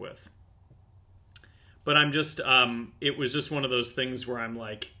come up with. But I'm just, it was just one of those things where I'm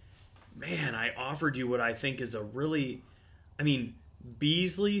like, man, I offered you what I think is a really,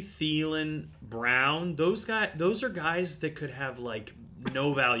 Beasley, Thielen, Brown, those are guys that could have like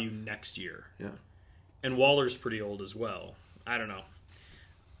no value next year. Yeah. And Waller's pretty old as well. I don't know.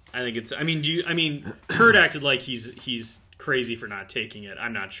 I think it's, Kurt acted like he's crazy for not taking it.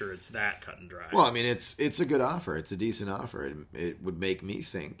 I'm not sure it's that cut and dry. Well, it's a good offer. It's a decent offer. It would make me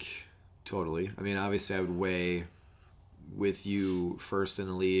think. Totally. Obviously, I would weigh with you first in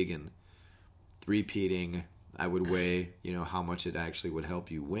the league and three-peating. I would weigh, how much it actually would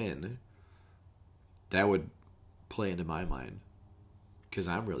help you win. That would play into my mind because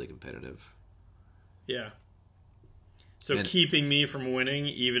I'm really competitive. Yeah. So keeping me from winning,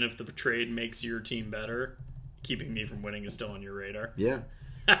 even if the trade makes your team better, keeping me from winning is still on your radar. Yeah.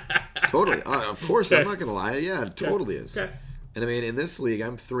 Totally. Of course, okay. I'm not going to lie. Yeah, it totally is. Okay. And in this league,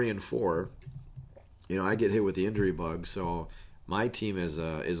 I'm 3-4. I get hit with the injury bug, so my team is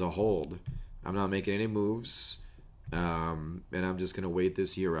a hold. I'm not making any moves, and I'm just going to wait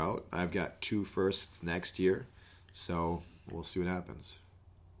this year out. I've got 2 firsts next year, so we'll see what happens.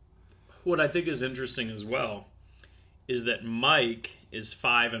 What I think is interesting as well is that Mike is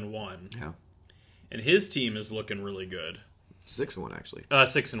 5-1. Yeah. And his team is looking really good. 6-1 actually.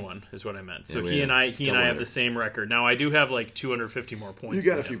 6-1 is what I meant. Yeah, so he and I have the same record. Now I do have like 250 more points.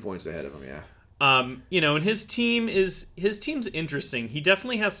 You got a few points ahead of him, yeah. And his team's interesting. He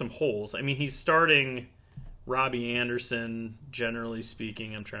definitely has some holes. He's starting Robbie Anderson, generally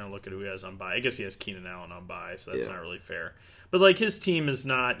speaking. I'm trying to look at who he has on bye. I guess he has Keenan Allen on bye, so that's not really fair. But like his team is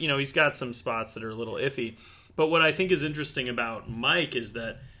not, he's got some spots that are a little iffy. But what I think is interesting about Mike is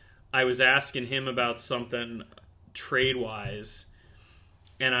that I was asking him about something trade-wise,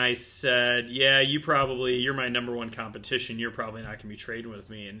 and I said, yeah, you're my number one competition. You're probably not going to be trading with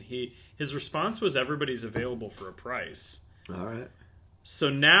me. And his response was, everybody's available for a price. All right. So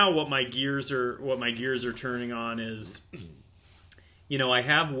now what my gears are turning on is, I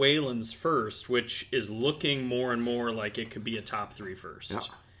have Waylon's first, which is looking more and more like it could be a top 3 first.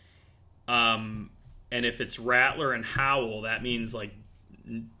 Yeah. And if it's Rattler and Howell, that means like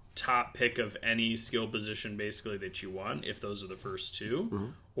top pick of any skill position basically that you want, if those are the first 2, mm-hmm.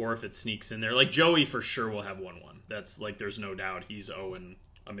 or if it sneaks in there. Like Joey for sure will have 1-1. That's like, there's no doubt he's owing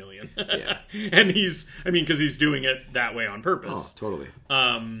 $1 million. Yeah. And because he's doing it that way on purpose. Oh, totally.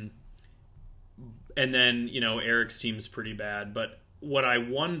 And then, Eric's team's pretty bad. But what I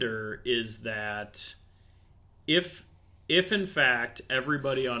wonder is that if in fact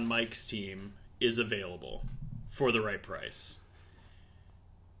everybody on Mike's team is available for the right price,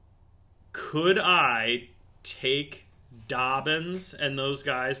 could I take Dobbins and those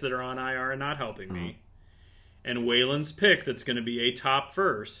guys that are on IR and not helping me, and Waylon's pick that's going to be a top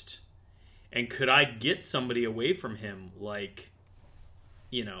first, and could I get somebody away from him? Like,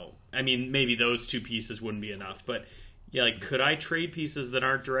 maybe those 2 pieces wouldn't be enough, but yeah, like, could I trade pieces that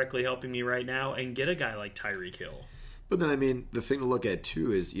aren't directly helping me right now and get a guy like Tyreek Hill? But then, the thing to look at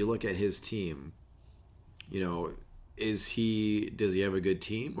too is you look at his team. Does he have a good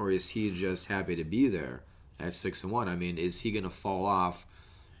team, or is he just happy to be there at 6-1? Is he going to fall off?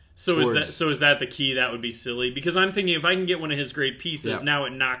 So is that the key? That would be silly, because I'm thinking if I can get one of his great pieces, now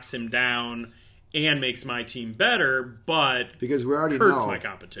it knocks him down, and makes my team better, but because we already Kurt's know my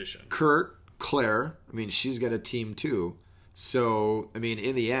competition. Claire, I mean, she's got a team too. So, I mean,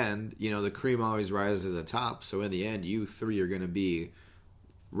 in the end, the cream always rises to the top. So, in the end, you three are going to be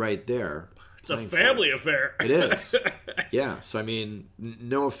right there. It's a family affair. It is. Yeah. So, I mean,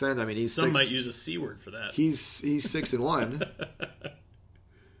 no offense. I mean, he's Some might use a C word for that. He's 6-1.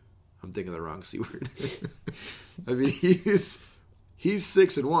 I'm thinking the wrong C word. I mean, he's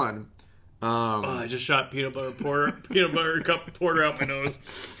 6-1. I just shot peanut butter cup porter out my nose.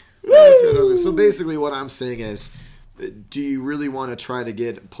 So basically, what I'm saying is, do you really want to try to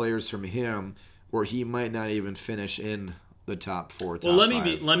get players from him where he might not even finish in the top 4? Well,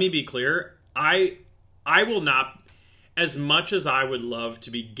 let me be clear. I will not. As much as I would love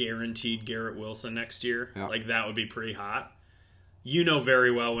to be guaranteed Garrett Wilson next year, like that would be pretty hot. You know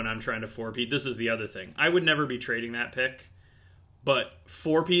very well when I'm trying to 4-peat. This is the other thing. I would never be trading that pick, but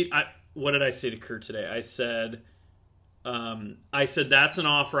 4-peat. What did I say to Kurt today? I said that's an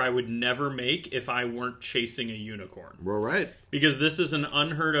offer I would never make if I weren't chasing a unicorn. Well, right. Because this is an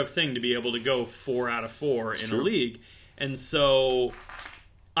unheard of thing to be able to go 4 out of 4 in a league. And so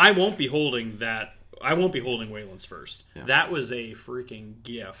I won't be holding that. I won't be holding Waylon's first. Yeah. That was a freaking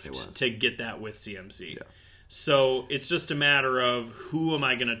gift to get that with CMC. Yeah. So it's just a matter of who am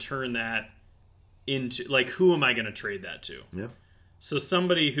I going to turn that into? Like, who am I going to trade that to? Yeah. So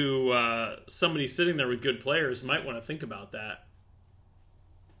somebody sitting there with good players might want to think about that.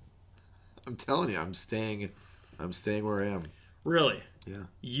 I'm telling you, I'm staying where I am. Really? Yeah.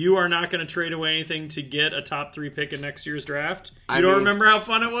 You are not going to trade away anything to get a top 3 pick in next year's draft? You don't remember how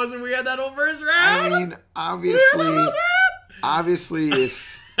fun it was when we had that old first round? I mean, obviously,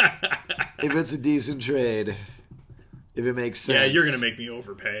 if it's a decent trade, if it makes sense. Yeah, you're going to make me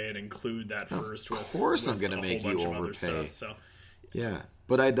overpay and include that first. Of course, I'm going to make you overpay. So. Yeah,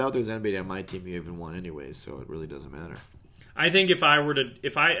 but I doubt there's anybody on my team you even want anyway, so it really doesn't matter. I think if I were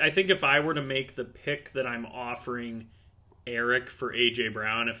to make the pick that I'm offering Eric for AJ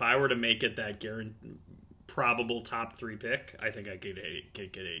Brown, if I were to make it that probable top 3 pick, I think I could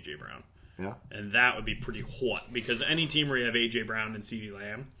get AJ Brown. Yeah, and that would be pretty hot because any team where you have AJ Brown and CeeDee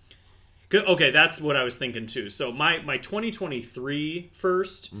Lamb. Okay, that's what I was thinking too. So my 2023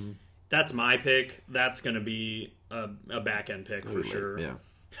 first, that's my pick. That's going to be a back end pick for sure. Yeah.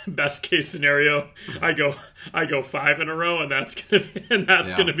 Best case scenario, I go 5 in a row, and that's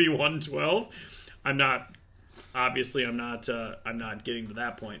gonna be 112. I'm not getting to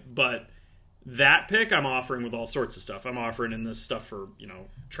that point, but that pick I'm offering with all sorts of stuff. I'm offering in this stuff for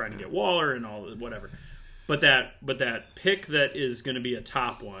trying to get Waller and all whatever. But that pick that is going to be a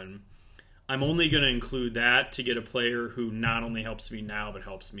top one, I'm only going to include that to get a player who not only helps me now, but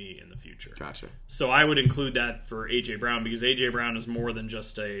helps me in the future. Gotcha. So I would include that for A.J. Brown because A.J. Brown is more than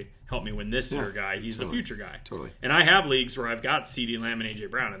just a help me win this year guy. He's a future guy. Totally. And I have leagues where I've got CeeDee Lamb and A.J.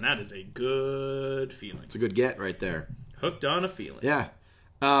 Brown, and that is a good feeling. It's a good get right there. Hooked on a feeling. Yeah.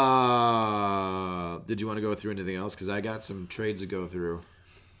 Did you want to go through anything else? Because I got some trades to go through.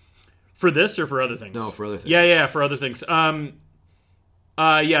 For this or for other things? No, for other things. Yeah, for other things. The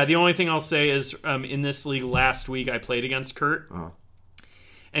only thing I'll say is in this league last week I played against Kurt,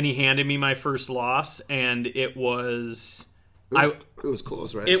 and he handed me my first loss, and it was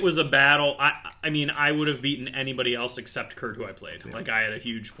close, right? It was a battle. I mean, I would have beaten anybody else except Kurt, who I played. Yeah. Like, I had a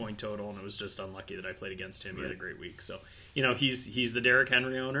huge point total, and it was just unlucky that I played against him. Right. He had a great week. So, he's the Derrick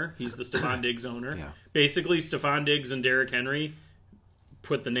Henry owner. He's the Stephon Diggs owner. Yeah. Basically, Stephon Diggs and Derrick Henry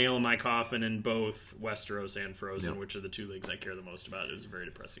put the nail in my coffin in both Westeros and Frozen, which are the 2 leagues I care the most about. It was a very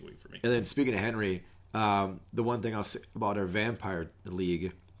depressing week for me. And then, speaking of Henry, the one thing I'll say about our Vampire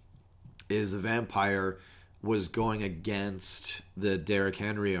League is the Vampire was going against the Derrick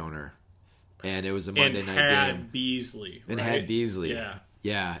Henry owner, and it was a Monday night game. Beasley, and right? had Beasley,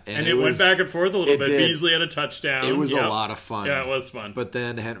 yeah, and it went back and forth a little bit. Beasley had a touchdown. It was a lot of fun. Yeah, it was fun. But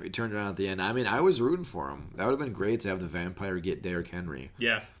then Henry turned around at the end. I mean, I was rooting for him. That would have been great to have the Vampire get Derrick Henry.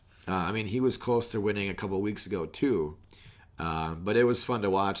 Yeah, I mean, he was close to winning a couple of weeks ago too, but it was fun to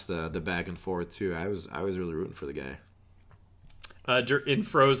watch the back and forth too. I was really rooting for the guy. In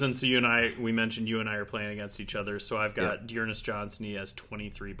Frozen, so we mentioned you and I are playing against each other. So I've got Dearness Johnson. He has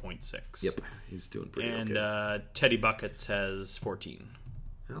 23.6. Yep, he's doing pretty okay. And Teddy Buckets has 14.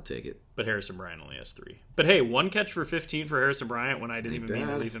 I'll take it. But Harrison Bryant only has 3. But hey, 1 catch for 15 for Harrison Bryant when I didn't even mean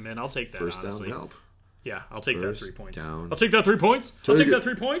to leave him in. I'll take that. First honestly. downs help. Yeah, I'll take that 3 points. Downs. I'll take that 3 points. I'll take that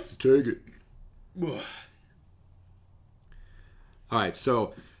 3 points. Take it. All right,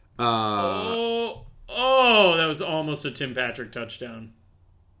 so. That was almost a Tim Patrick touchdown.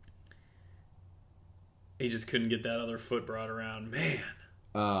 He just couldn't get that other foot brought around. Man.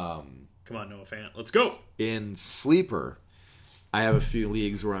 Come Come on, Noah Fant. Let's go. In Sleeper, I have a few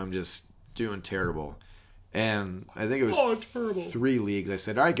leagues where I'm just doing terrible. And I think it was 3 leagues. I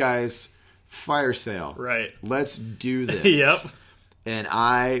said, all right, guys, fire sale. Right. Let's do this. Yep. And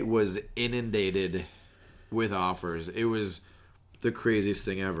I was inundated with offers. It was the craziest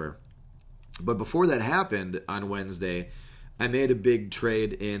thing ever. But before that happened on Wednesday, I made a big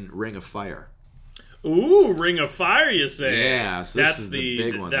trade in Ring of Fire. Ooh, Ring of Fire, you say? Yeah, so this is the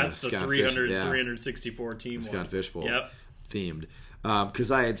big one. That's the 364 team one. Scott Fishbowl themed.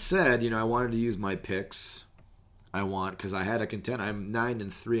 Because I had said, I wanted to use my picks. Because I had a contender. I'm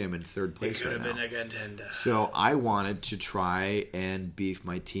 9-3. I'm in third place right now. Could have been a contender. So I wanted to try and beef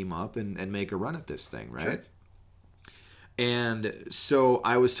my team up and make a run at this thing, right? Sure. And so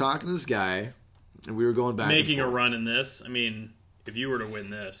I was talking to this guy, and we were going back Making and forth. A run in this? I mean, if you were to win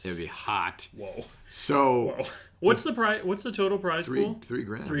this... It'd be hot. Whoa. So... Whoa. What's the price? What's the total prize pool?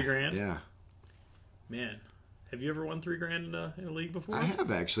 $3,000. $3,000? Yeah. Man, have you ever won $3,000 in a league before? I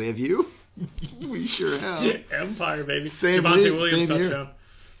have, actually. Have you? We sure have. Empire, baby. Same Javonte league, Williams same touchdown. Year.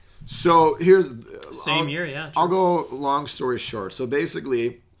 So here's... Same year, yeah. True. I'll go long story short. So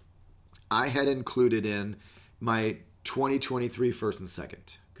basically, I had included in my 2023 first and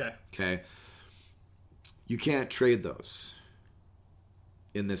second. Okay. You can't trade those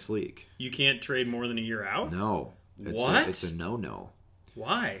in this league. You can't trade more than a year out? No. It's a no-no.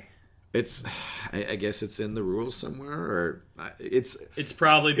 Why? I guess it's in the rules somewhere, or it's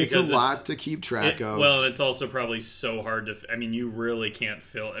probably because it's a lot to keep track of. Well, and it's also probably so hard to. I mean, you really can't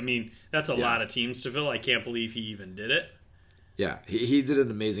fill. I mean, that's a lot of teams to fill. I can't believe he even did it. Yeah, he did an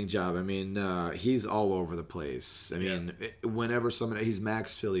amazing job. I mean, he's all over the place. I mean, whenever he's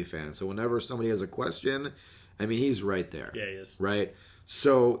Max Philly fan, so whenever somebody has a question, I mean, he's right there. Yeah, he is. Right.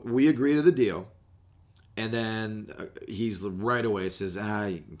 So we agree to the deal. And then he's right away says,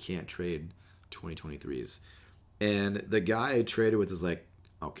 you can't trade 2023s. And the guy I traded with is like,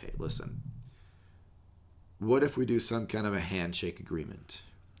 okay, listen. What if we do some kind of a handshake agreement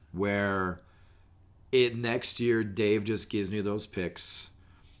where next year Dave just gives me those picks,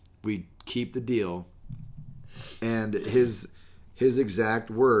 we keep the deal, and his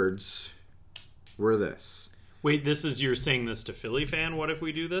exact words were this. Wait, you're saying this to Philly fan? What if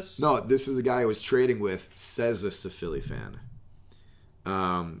we do this? No, this is the guy I was trading with says this to Philly fan.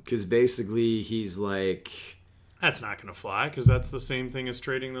 Because basically he's like... That's not going to fly, because that's the same thing as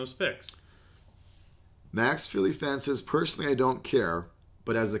trading those picks. Max Philly fan says, personally I don't care,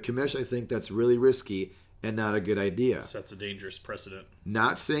 but as a commish I think that's really risky and not a good idea. Sets a dangerous precedent.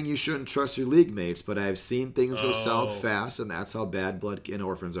 Not saying you shouldn't trust your league mates, but I've seen things go south fast, and that's how bad blood and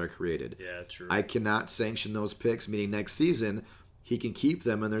orphans are created. Yeah, true. I cannot sanction those picks, meaning next season he can keep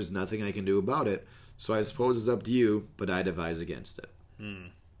them, and there's nothing I can do about it. So I suppose it's up to you, but I'd advise against it.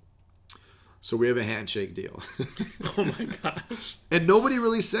 So we have a handshake deal. Oh my gosh. And nobody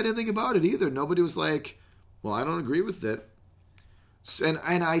really said anything about it either. Nobody was like, well, I don't agree with it. And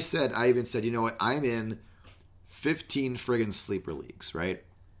I even said, you know what, I'm in 15 friggin' sleeper leagues, right?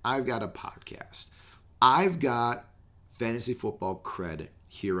 I've got a podcast. I've got fantasy football cred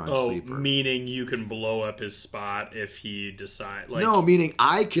here on Sleeper. Meaning you can blow up his spot if he decides. No, meaning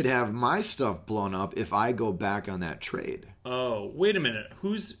I could have my stuff blown up if I go back on that trade. Oh, wait a minute.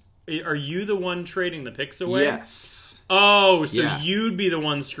 Are you the one trading the picks away? Yes. Oh, so you'd be the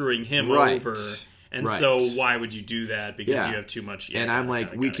one screwing him over. And so why would you do that? Because you have too much. Yeah, and I'm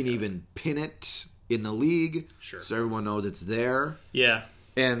like, we can even pin it in the league, so everyone knows it's there. Yeah.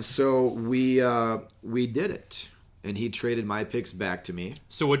 And so we did it, and he traded my picks back to me.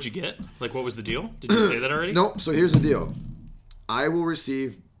 So what'd you get? Like, what was the deal? Did you say that already? Nope. So here's the deal: I will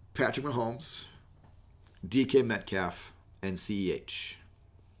receive Patrick Mahomes, DK Metcalf, and CEH.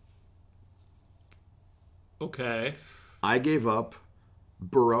 Okay. I gave up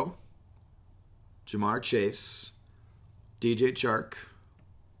Burrow, Jamar Chase, DJ Chark,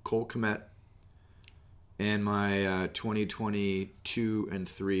 Cole Kmet, and my 2022 and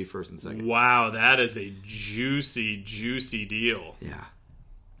 3 first and second. Wow, that is a juicy, juicy deal. Yeah.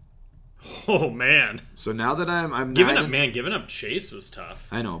 Oh man. So now that I'm giving up Chase was tough.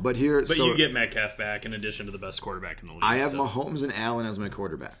 I know, but you get Metcalf back in addition to the best quarterback in the league. I have Mahomes and Allen as my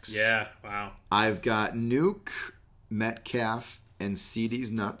quarterbacks. Yeah, wow. I've got Nuke, Metcalf, and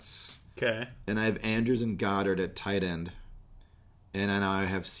CeeDee's nuts. Okay. And I have Andrews and Goddard at tight end. And now I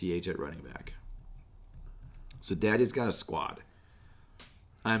have CH at running back. So Daddy's got a squad.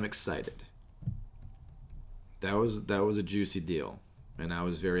 I'm excited. That was a juicy deal. And I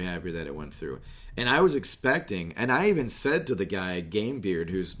was very happy that it went through. And I was expecting, and I even said to the guy, Gamebeard,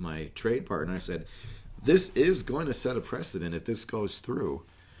 who's my trade partner, I said, this is going to set a precedent if this goes through.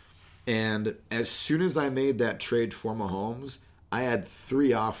 And as soon as I made that trade for Mahomes, I had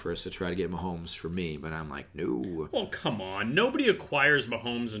 3 offers to try to get Mahomes for me, but I'm like, no. Well, come on. Nobody acquires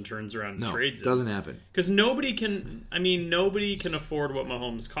Mahomes and turns around and trades it doesn't happen. Because nobody can afford what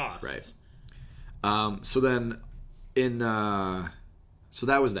Mahomes costs. Right. So then, so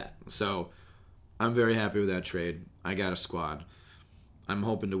that was that. So I'm very happy with that trade. I got a squad. I'm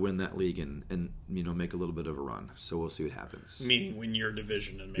hoping to win that league and make a little bit of a run. So we'll see what happens. Meaning win your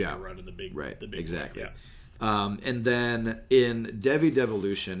division and make a run in the big, right? The big Exactly. League. Yeah. And then in Devi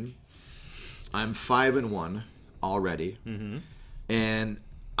Devolution, I'm 5-1 already, and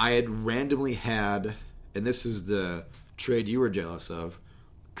I had randomly had, and this is the trade you were jealous of.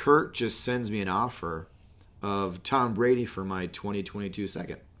 Kurt just sends me an offer of Tom Brady for my 2022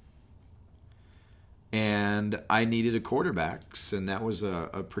 second. And I needed a quarterback, and that was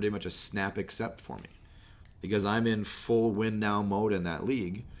a pretty much a snap accept for me because I'm in full win now mode in that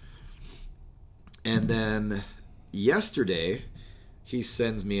league. And then yesterday, he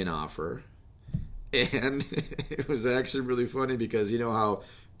sends me an offer, and it was actually really funny because you know how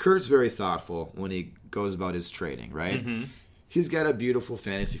Kurt's very thoughtful when he goes about his trading, right? Mm-hmm. He's got a beautiful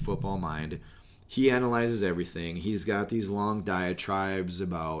fantasy football mind. He analyzes everything. He's got these long diatribes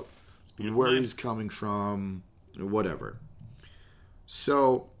about where he's coming from, whatever.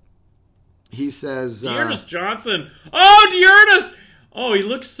 So he says... Dearness Johnson. Oh, Dearness! Oh, he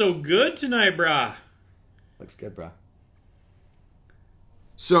looks so good tonight, brah. Looks good, brah.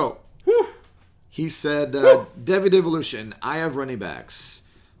 So, he said, Devi Devolution, I have running backs.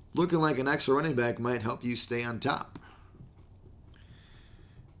 Looking like an extra running back might help you stay on top.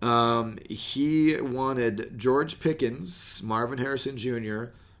 He wanted George Pickens, Marvin Harrison Jr.,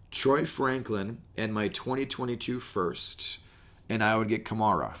 Troy Franklin, and my 2022 first. And I would get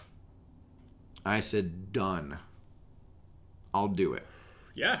Kamara. I said, done. I'll do it.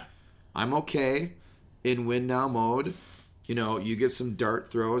 Yeah. I'm okay in win now mode. You know, you get some dart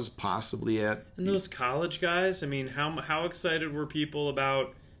throws possibly at... And those college guys, I mean, how excited were people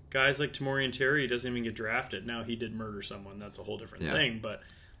about guys like Tamorrion Terry? He doesn't even get drafted. Now, he did murder someone. That's a whole different thing. But,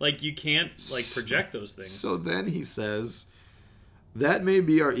 like, you can't, project those things. So then he says, that may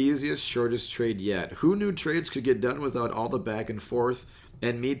be our easiest, shortest trade yet. Who knew trades could get done without all the back and forth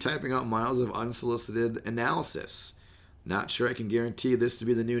and me typing out miles of unsolicited analysis? Not sure I can guarantee this to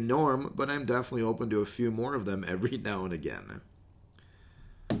be the new norm, but I'm definitely open to a few more of them every now and again.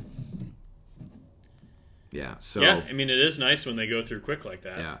 Yeah, so... Yeah, I mean, it is nice when they go through quick like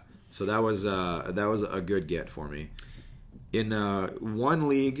that. Yeah, so that was a good get for me. In one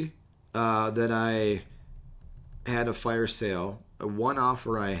league that I had a fire sale, one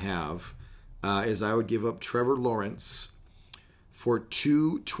offer I have is I would give up Trevor Lawrence for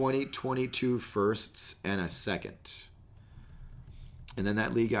 2 2022 firsts and a second. And then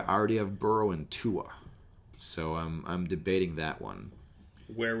that league, I already have Burrow and Tua. So I'm debating that one.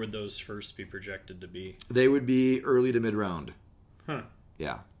 Where would those first be projected to be? They would be early to mid-round. Huh.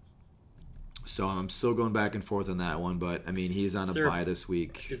 Yeah. So I'm still going back and forth on that one, but, I mean, he's on a bye this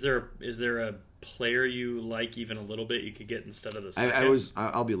week. Is there a player you like even a little bit you could get instead of the second?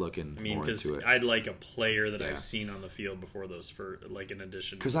 I'll be looking more into it. I'd like a player that I've seen on the field before those in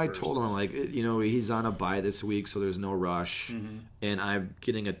addition to because I told him, like, you know, he's on a bye this week, so there's no rush, and I'm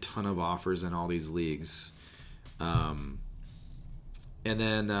getting a ton of offers in all these leagues. And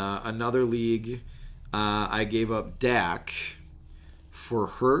then another league, I gave up Dak for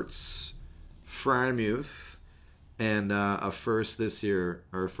Hurts, Freiermuth, and a first this year,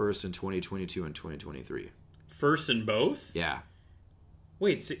 or first in 2022 and 2023. First in both? Yeah.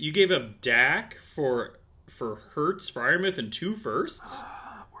 Wait, so you gave up Dak for Hurts, Freiermuth, and 2 firsts?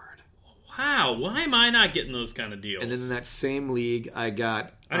 Word. Wow, why am I not getting those kind of deals? And then in that same league, I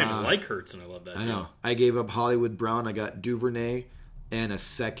got... I didn't even like Hurts, and I love that deal. I know. I gave up Hollywood Brown, I got Duvernay, and a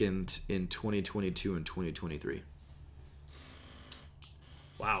second in 2022 and 2023.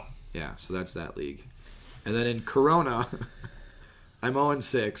 Wow. Yeah, so that's that league. And then in Corona, I'm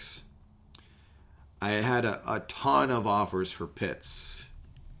 0-6. I had a ton of offers for Pitts.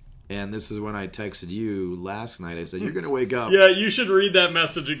 And this is when I texted you last night. I said, you're going to wake up. Yeah, you should read that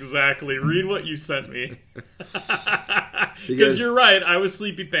message exactly. Read what you sent me. Because you're right. I was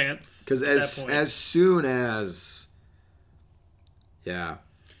sleepy pants. Because as soon as... Yeah.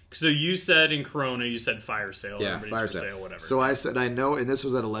 So you said in Corona, you said fire sale. Yeah, everybody's fire for sale, whatever. So I said, I know, and this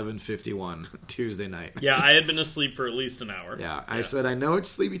was at 11:51 Tuesday night. Yeah, I had been asleep for at least an hour. Yeah, I said, I know it's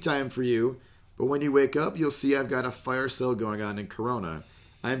sleepy time for you, but when you wake up, you'll see I've got a fire sale going on in Corona.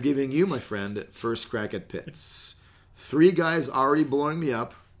 I'm giving you, my friend, first crack at Pitts. 3 guys already blowing me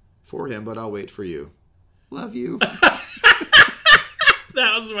up for him, but I'll wait for you. Love you.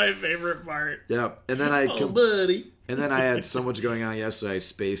 That was my favorite part. Yep. And then buddy. And then I had so much going on yesterday, I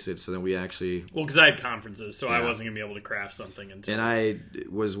spaced it, so then we actually... Well, because I had conferences, so I wasn't going to be able to craft something until... And I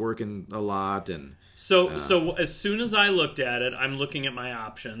was working a lot, and... So as soon as I looked at it, I'm looking at my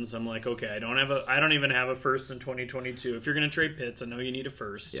options. I'm like, okay, I don't even have a first in 2022. If you're going to trade Pitts, I know you need a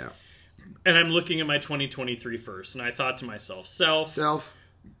first. Yeah. And I'm looking at my 2023 first, and I thought to myself, Self.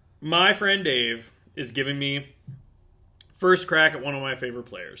 My friend Dave is giving me first crack at one of my favorite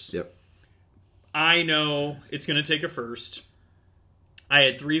players. Yep. I know it's going to take a first. I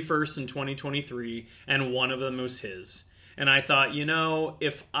had 3 firsts in 2023, and one of them was his. And I thought,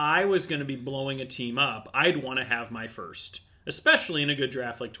 if I was going to be blowing a team up, I'd want to have my first, especially in a good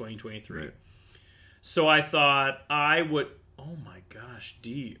draft like 2023. Right. So I thought I would... Oh my gosh,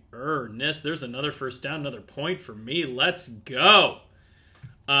 Ernest, there's another first down, another point for me. Let's go.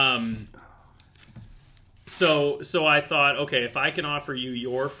 So I thought, okay, if I can offer you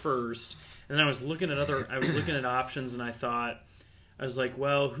your first... And then I was looking at options, and I was like,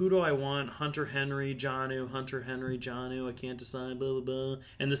 well, who do I want? Hunter Henry, Jonnu. I can't decide, blah, blah, blah.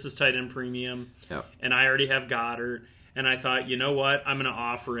 And this is tight end premium. Yep. And I already have Goddard. And I thought, you know what? I'm going to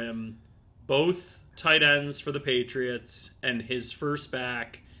offer him both tight ends for the Patriots and his first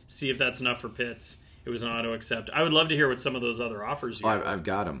back. See if that's enough for Pitts. It was an auto accept. I would love to hear what some of those other offers you have. I've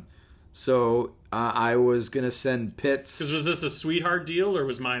got him. So I was going to send Pitts... Because was this a sweetheart deal, or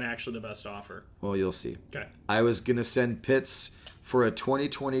was mine actually the best offer? Well, you'll see. Okay. I was going to send Pitts for a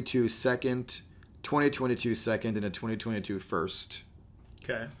 2022 second, and a 2022 first.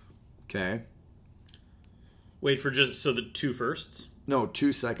 Okay. Okay. Wait for the 2 firsts? No,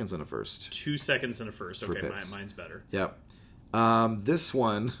 2 seconds and a first. 2 seconds and a first. Okay, Pitts. mine's better. Yep. This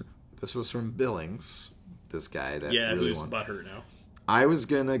was from Billings. This guy that really who's won. butthurt now. I was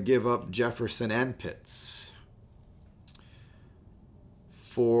going to give up Jefferson and Pitts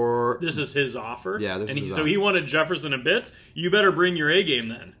for... This is his offer? Yeah, this is his So offer. he wanted Jefferson and Pitts? You better bring your A game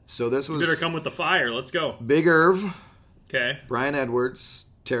then. So this was... You better come with the fire. Let's go. Big Irv, Okay. Brian Edwards,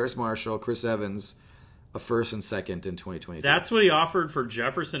 Terrace Marshall, Chris Evans, a first and second in 2023. That's what he offered for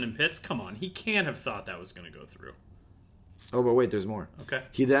Jefferson and Pitts? Come on. He can't have thought that was going to go through. Oh, but wait, there's more. Okay.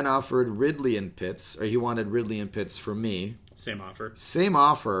 He then offered Ridley and Pitts, or he wanted Ridley and Pitts for me. Same offer. Same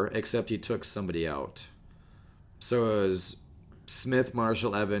offer, except he took somebody out. So it was Smith,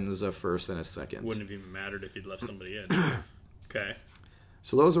 Marshall, Evans, a first and a second. Wouldn't have even mattered if he'd left somebody in. Okay.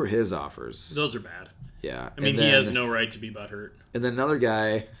 So those were his offers. Those are bad. Yeah. I mean, he has no right to be butthurt. And then another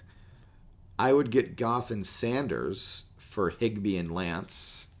guy, I would get Goff and Sanders for Higbee and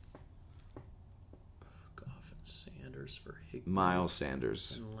Lance. Goff and Sanders for Higbee. Miles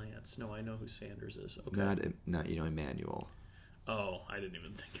Sanders. And Lance. No, I know who Sanders is. Okay. Not Emmanuel. Oh, I didn't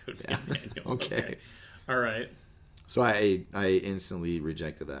even think it would be Emmanuel. Okay. All right. So I instantly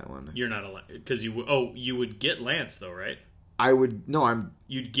rejected that one. You're not allowed because you would get Lance though, right?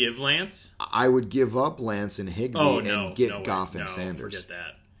 You'd give Lance? I would give up Lance and Higbee and get Goff and Sanders. Forget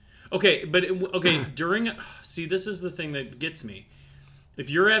that. Okay, but see, this is the thing that gets me. If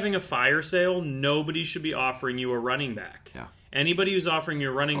you're having a fire sale, nobody should be offering you a running back. Yeah. Anybody who's offering you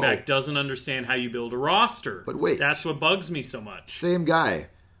a running back doesn't understand how you build a roster. But wait. That's what bugs me so much. Same guy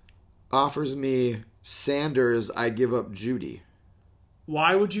offers me Sanders, I give up Judy.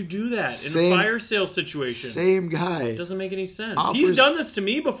 Why would you do that in a fire sale situation? Same guy. It doesn't make any sense. He's done this to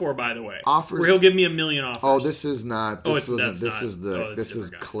me before, by the way. Where he'll give me 1 million offers. Oh, this is not. This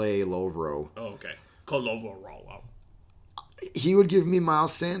is guy. Clay Lovro. Oh, okay. Lovro. He would give me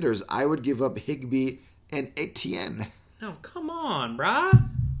Miles Sanders. I would give up Higbee and Etienne. No, come on, brah.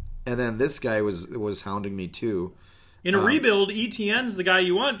 And then this guy was hounding me too. In a rebuild, ETN's the guy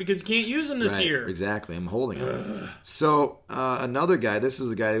you want because you can't use him this year. Exactly. I'm holding him. So another guy, this is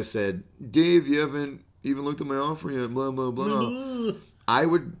the guy who said, Dave, you haven't even looked at my offer yet, blah, blah, blah. I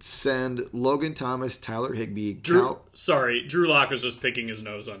would send Logan Thomas, Tyler Higbee, Drew Lock was just picking his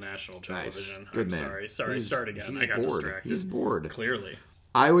nose on national television. Nice. Good man. Sorry. Start again. I got bored. distracted. He's bored. Clearly.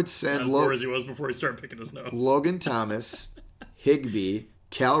 I would send as bored as he was before he started picking his nose. Logan Thomas, Higbee,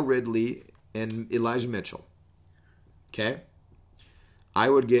 Cal Ridley, and Elijah Mitchell. Okay? I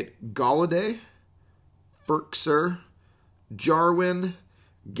would get Galladay, Ferkser, Jarwin,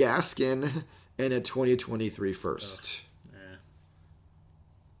 Gaskin, and a 2023 first.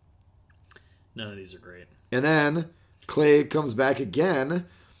 None of these are great. And then Clay comes back again.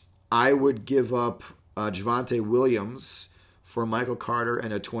 I would give up Javonte Williams for Michael Carter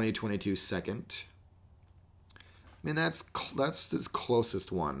and a 2022 second. I mean, that's his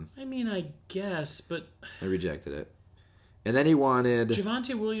closest one. I mean, I guess, but... I rejected it. And then he wanted...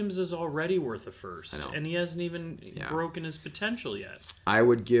 Javonte Williams is already worth a first, I know. and he hasn't even broken his potential yet. I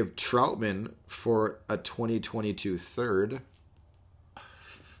would give Troutman for a 2022 third.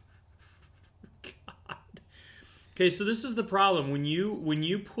 God. Okay, so this is the problem. When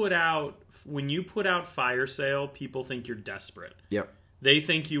you put out fire sale, people think you're desperate. Yep. They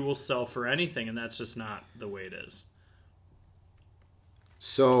think you will sell for anything, and that's just not the way it is.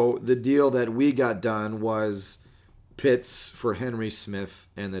 So the deal that we got done was Pitts for Henry Smith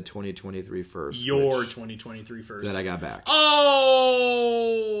and the 2023 first. Your 2023 first. That I got back. Oh!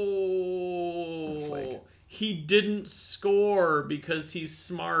 He didn't score because he's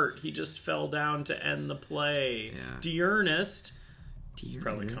smart. He just fell down to end the play. Yeah. D'Ernest. He's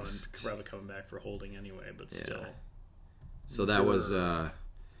probably coming back for holding anyway, but still. So that was...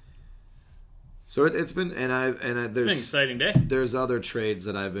 So it's been... There's been an exciting day. There's other trades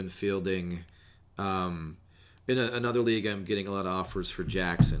that I've been fielding. In another league, I'm getting a lot of offers for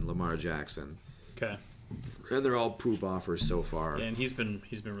Lamar Jackson. Okay. And they're all poop offers so far. Yeah, and he's been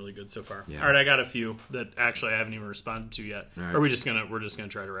really good so far. Yeah. All right, I got a few that actually I haven't even responded to yet. Right. Or we're just gonna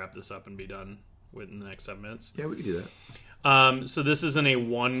try to wrap this up and be done within the next 7 minutes. Yeah, we could do that. So this isn't a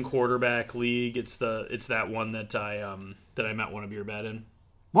one quarterback league. It's that one that I met one of your bet in.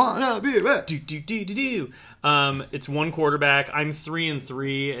 Wanna be a bet. It's one quarterback. I'm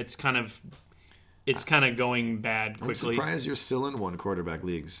 3-3. It's kind of going bad quickly. I'm surprised you're still in one quarterback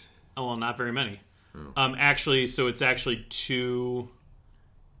leagues. Oh well, not very many. Oh. It's actually 2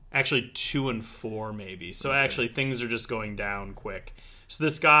 and 4 maybe. So actually things are just going down quick. So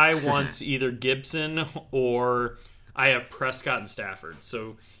this guy wants either Gibson or I have Prescott and Stafford.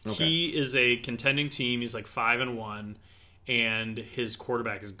 So he is a contending team. He's like 5-1, and his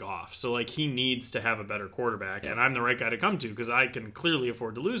quarterback is Goff. So like he needs to have a better quarterback, and I'm the right guy to come to because I can clearly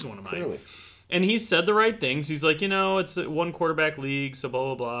afford to lose one of mine. Clearly. And he said the right things. He's like, it's a one quarterback league, so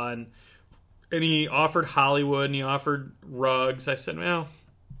blah blah blah. And he offered Hollywood and he offered Ruggs. I said, well,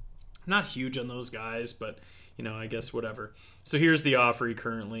 I'm not huge on those guys, but I guess whatever. So here's the offer he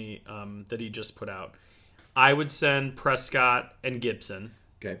currently that he just put out. I would send Prescott and Gibson.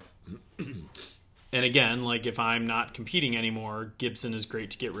 Okay. And again, like if I'm not competing anymore, Gibson is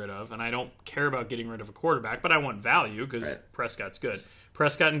great to get rid of. And I don't care about getting rid of a quarterback, but I want value because Prescott's good.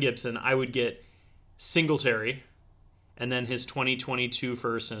 Prescott and Gibson, I would get Singletary and then his 2022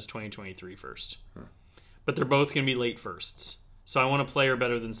 first and his 2023 first. Huh. But they're both going to be late firsts. So I want a player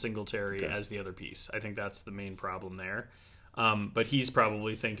better than Singletary as the other piece. I think that's the main problem there. But he's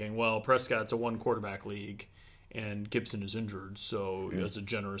probably thinking, well, Prescott's a one quarterback league and Gibson is injured, so it's a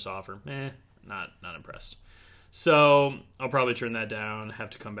generous offer. Not impressed. So I'll probably turn that down,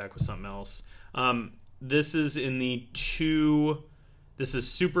 have to come back with something else. This is in the this is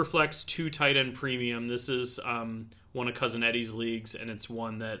Superflex 2 tight end premium. This is one of Cousin Eddie's leagues, and it's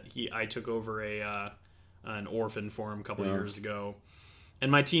one that I took over an orphan for him a couple of years ago.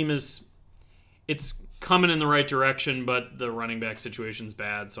 And my team it's coming in the right direction, but the running back situation's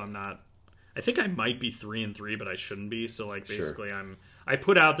bad, so I'm not. I think I might be 3-3, but I shouldn't be. So like basically, I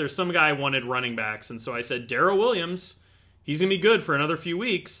put out there some guy wanted running backs, and so I said Darrell Williams, he's gonna be good for another few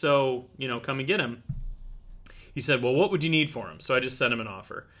weeks, so come and get him. He said, well, what would you need for him? So I just sent him an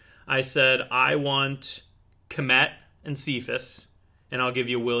offer. I said, I want Kmet and Cephas, and I'll give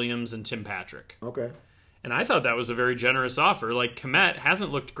you Williams and Tim Patrick. Okay. And I thought that was a very generous offer. Like Kmet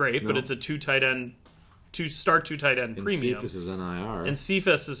hasn't looked great, but it's a 2 tight end premium. And Cephas is on IR. And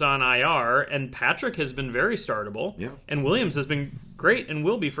Cephas is on IR, and Patrick has been very startable. Yeah. And Williams has been great and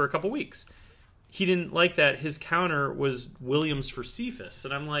will be for a couple weeks. He didn't like that. His counter was Williams for Cephas,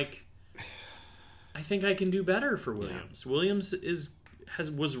 and I'm like, I think I can do better for Williams. Yeah. Williams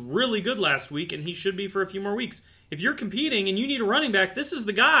was really good last week, and he should be for a few more weeks. If you're competing and you need a running back, this is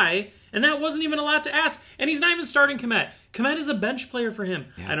the guy, and that wasn't even a lot to ask. And he's not even starting Kmet. Kmet is a bench player for him.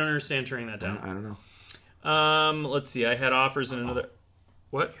 Yeah. I don't understand turning that down. I don't know. Let's see. I had offers in another.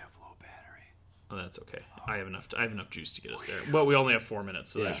 What? You have low battery. Oh, that's okay. I have enough juice to get us there. But we only have 4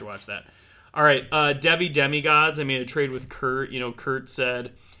 minutes, so I should watch that. All right. Debbie Demigods. I made a trade with Kurt. Kurt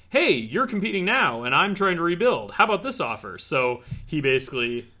said, "Hey, you're competing now, and I'm trying to rebuild. How about this offer?" So he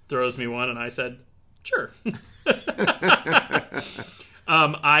basically throws me one, and I said, "Sure."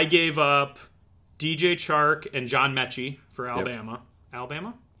 I gave up DJ Chark and John Mechie for Alabama. Yep.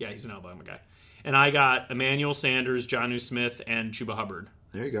 Alabama? Yeah, he's an Alabama guy. And I got Emmanuel Sanders, Jonnu Smith, and Chuba Hubbard.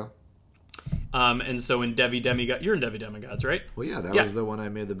 There you go. And so in Debbie Demigods, you're in Debbie Demigods, right? Well, yeah, that was the one I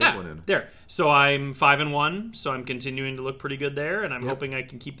made the big one in. There. So I'm 5-1, so I'm continuing to look pretty good there, and I'm hoping I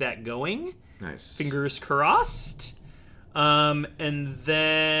can keep that going. Nice. Fingers crossed. And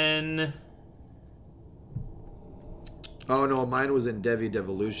then... Oh, no, mine was in Devi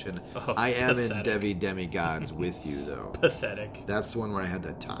Devolution. Oh, I am in pathetic. Devi Demigods with you, though. Pathetic. That's the one where I had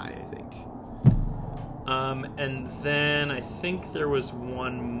that tie, I think. And then I think there was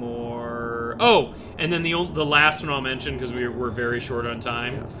one more. Oh, and then the last one I'll mention, because we're very short on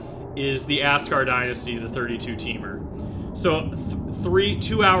time, is the Askar Dynasty, the 32-teamer. So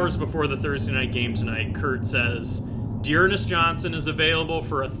 2 hours before the Thursday night game tonight, Kurt says, Dearness Johnson is available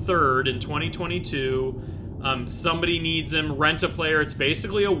for a third in 2022. Somebody needs him. Rent a player. It's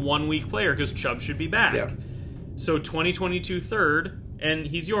basically a 1-week player because Chubb should be back. Yeah. So 2022 third, and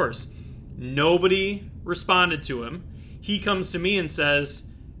he's yours. Nobody responded to him. He comes to me and says,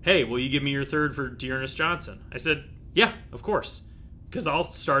 hey, will you give me your third for Dearness Johnson? I said, yeah, of course. Because I'll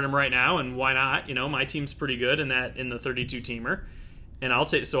start him right now, and why not? You know, my team's pretty good in the 32-teamer. And I'll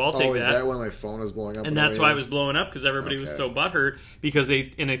take that. Oh, is that when my phone was blowing up? And that's why it was blowing up, because everybody was so butthurt, because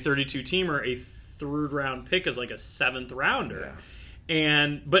in a 32-teamer, a third-round pick is like a 7th rounder.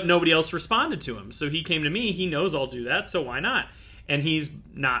 Yeah. But nobody else responded to him. So he came to me. He knows I'll do that, so why not? And he's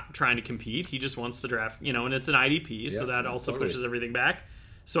not trying to compete. He just wants the draft, and it's an IDP, so that also pushes everything back.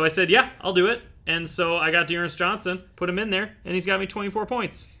 So I said, yeah, I'll do it. And so I got Dearness Johnson, put him in there, and he's got me 24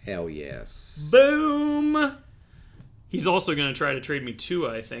 points. Hell yes. Boom! He's also going to try to trade me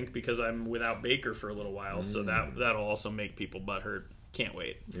Tua, I think, because I'm without Baker for a little while, so that'll also make people butthurt. Can't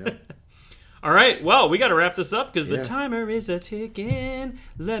wait. Yeah. All right, well, we got to wrap this up because the timer is a-ticking.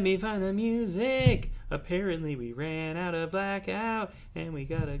 Let me find the music. Apparently we ran out of blackout, and we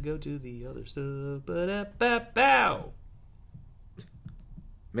got to go to the other stuff. Ba-da-ba-bow.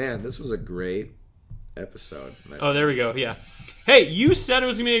 Man, this was a great episode. Oh, there we go, yeah. Hey, you said it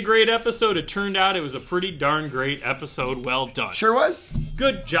was going to be a great episode. It turned out it was a pretty darn great episode. Well done. Sure was.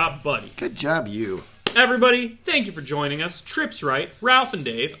 Good job, buddy. Good job, you. Everybody, thank you for joining us. Trip's right. Ralph and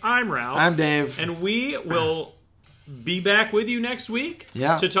Dave. I'm Ralph. I'm Dave. And we will be back with you next week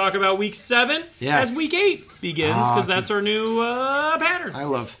to talk about Week 7 as Week 8 begins, because that's our new pattern. I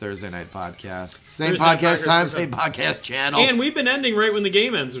love Thursday night podcasts. Same podcast time, same podcast channel. And we've been ending right when the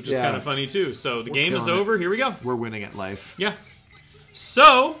game ends, which is kind of funny, too. So the game is over. Here we go. We're winning at life. Yeah.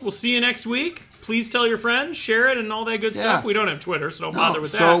 So, we'll see you next week. Please tell your friends, share it, and all that good stuff. We don't have Twitter, so don't bother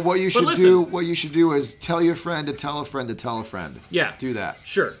with that. So what you should do is tell your friend to tell a friend to tell a friend. Yeah. Do that.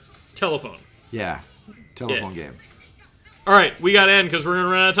 Sure. Telephone. Yeah. Telephone game. All right, we got to end because we're going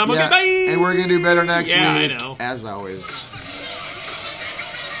to run out of time. Okay, bye! And we're going to do better next week. I know. As always.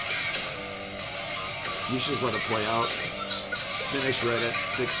 You should just let it play out. Finish right at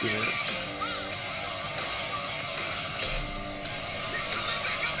 60 minutes.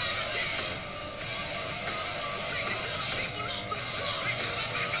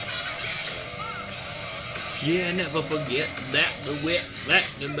 Yeah, never forget that the wet back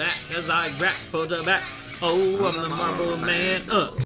to back as I rap for the back. Oh, I'm the Marble Man.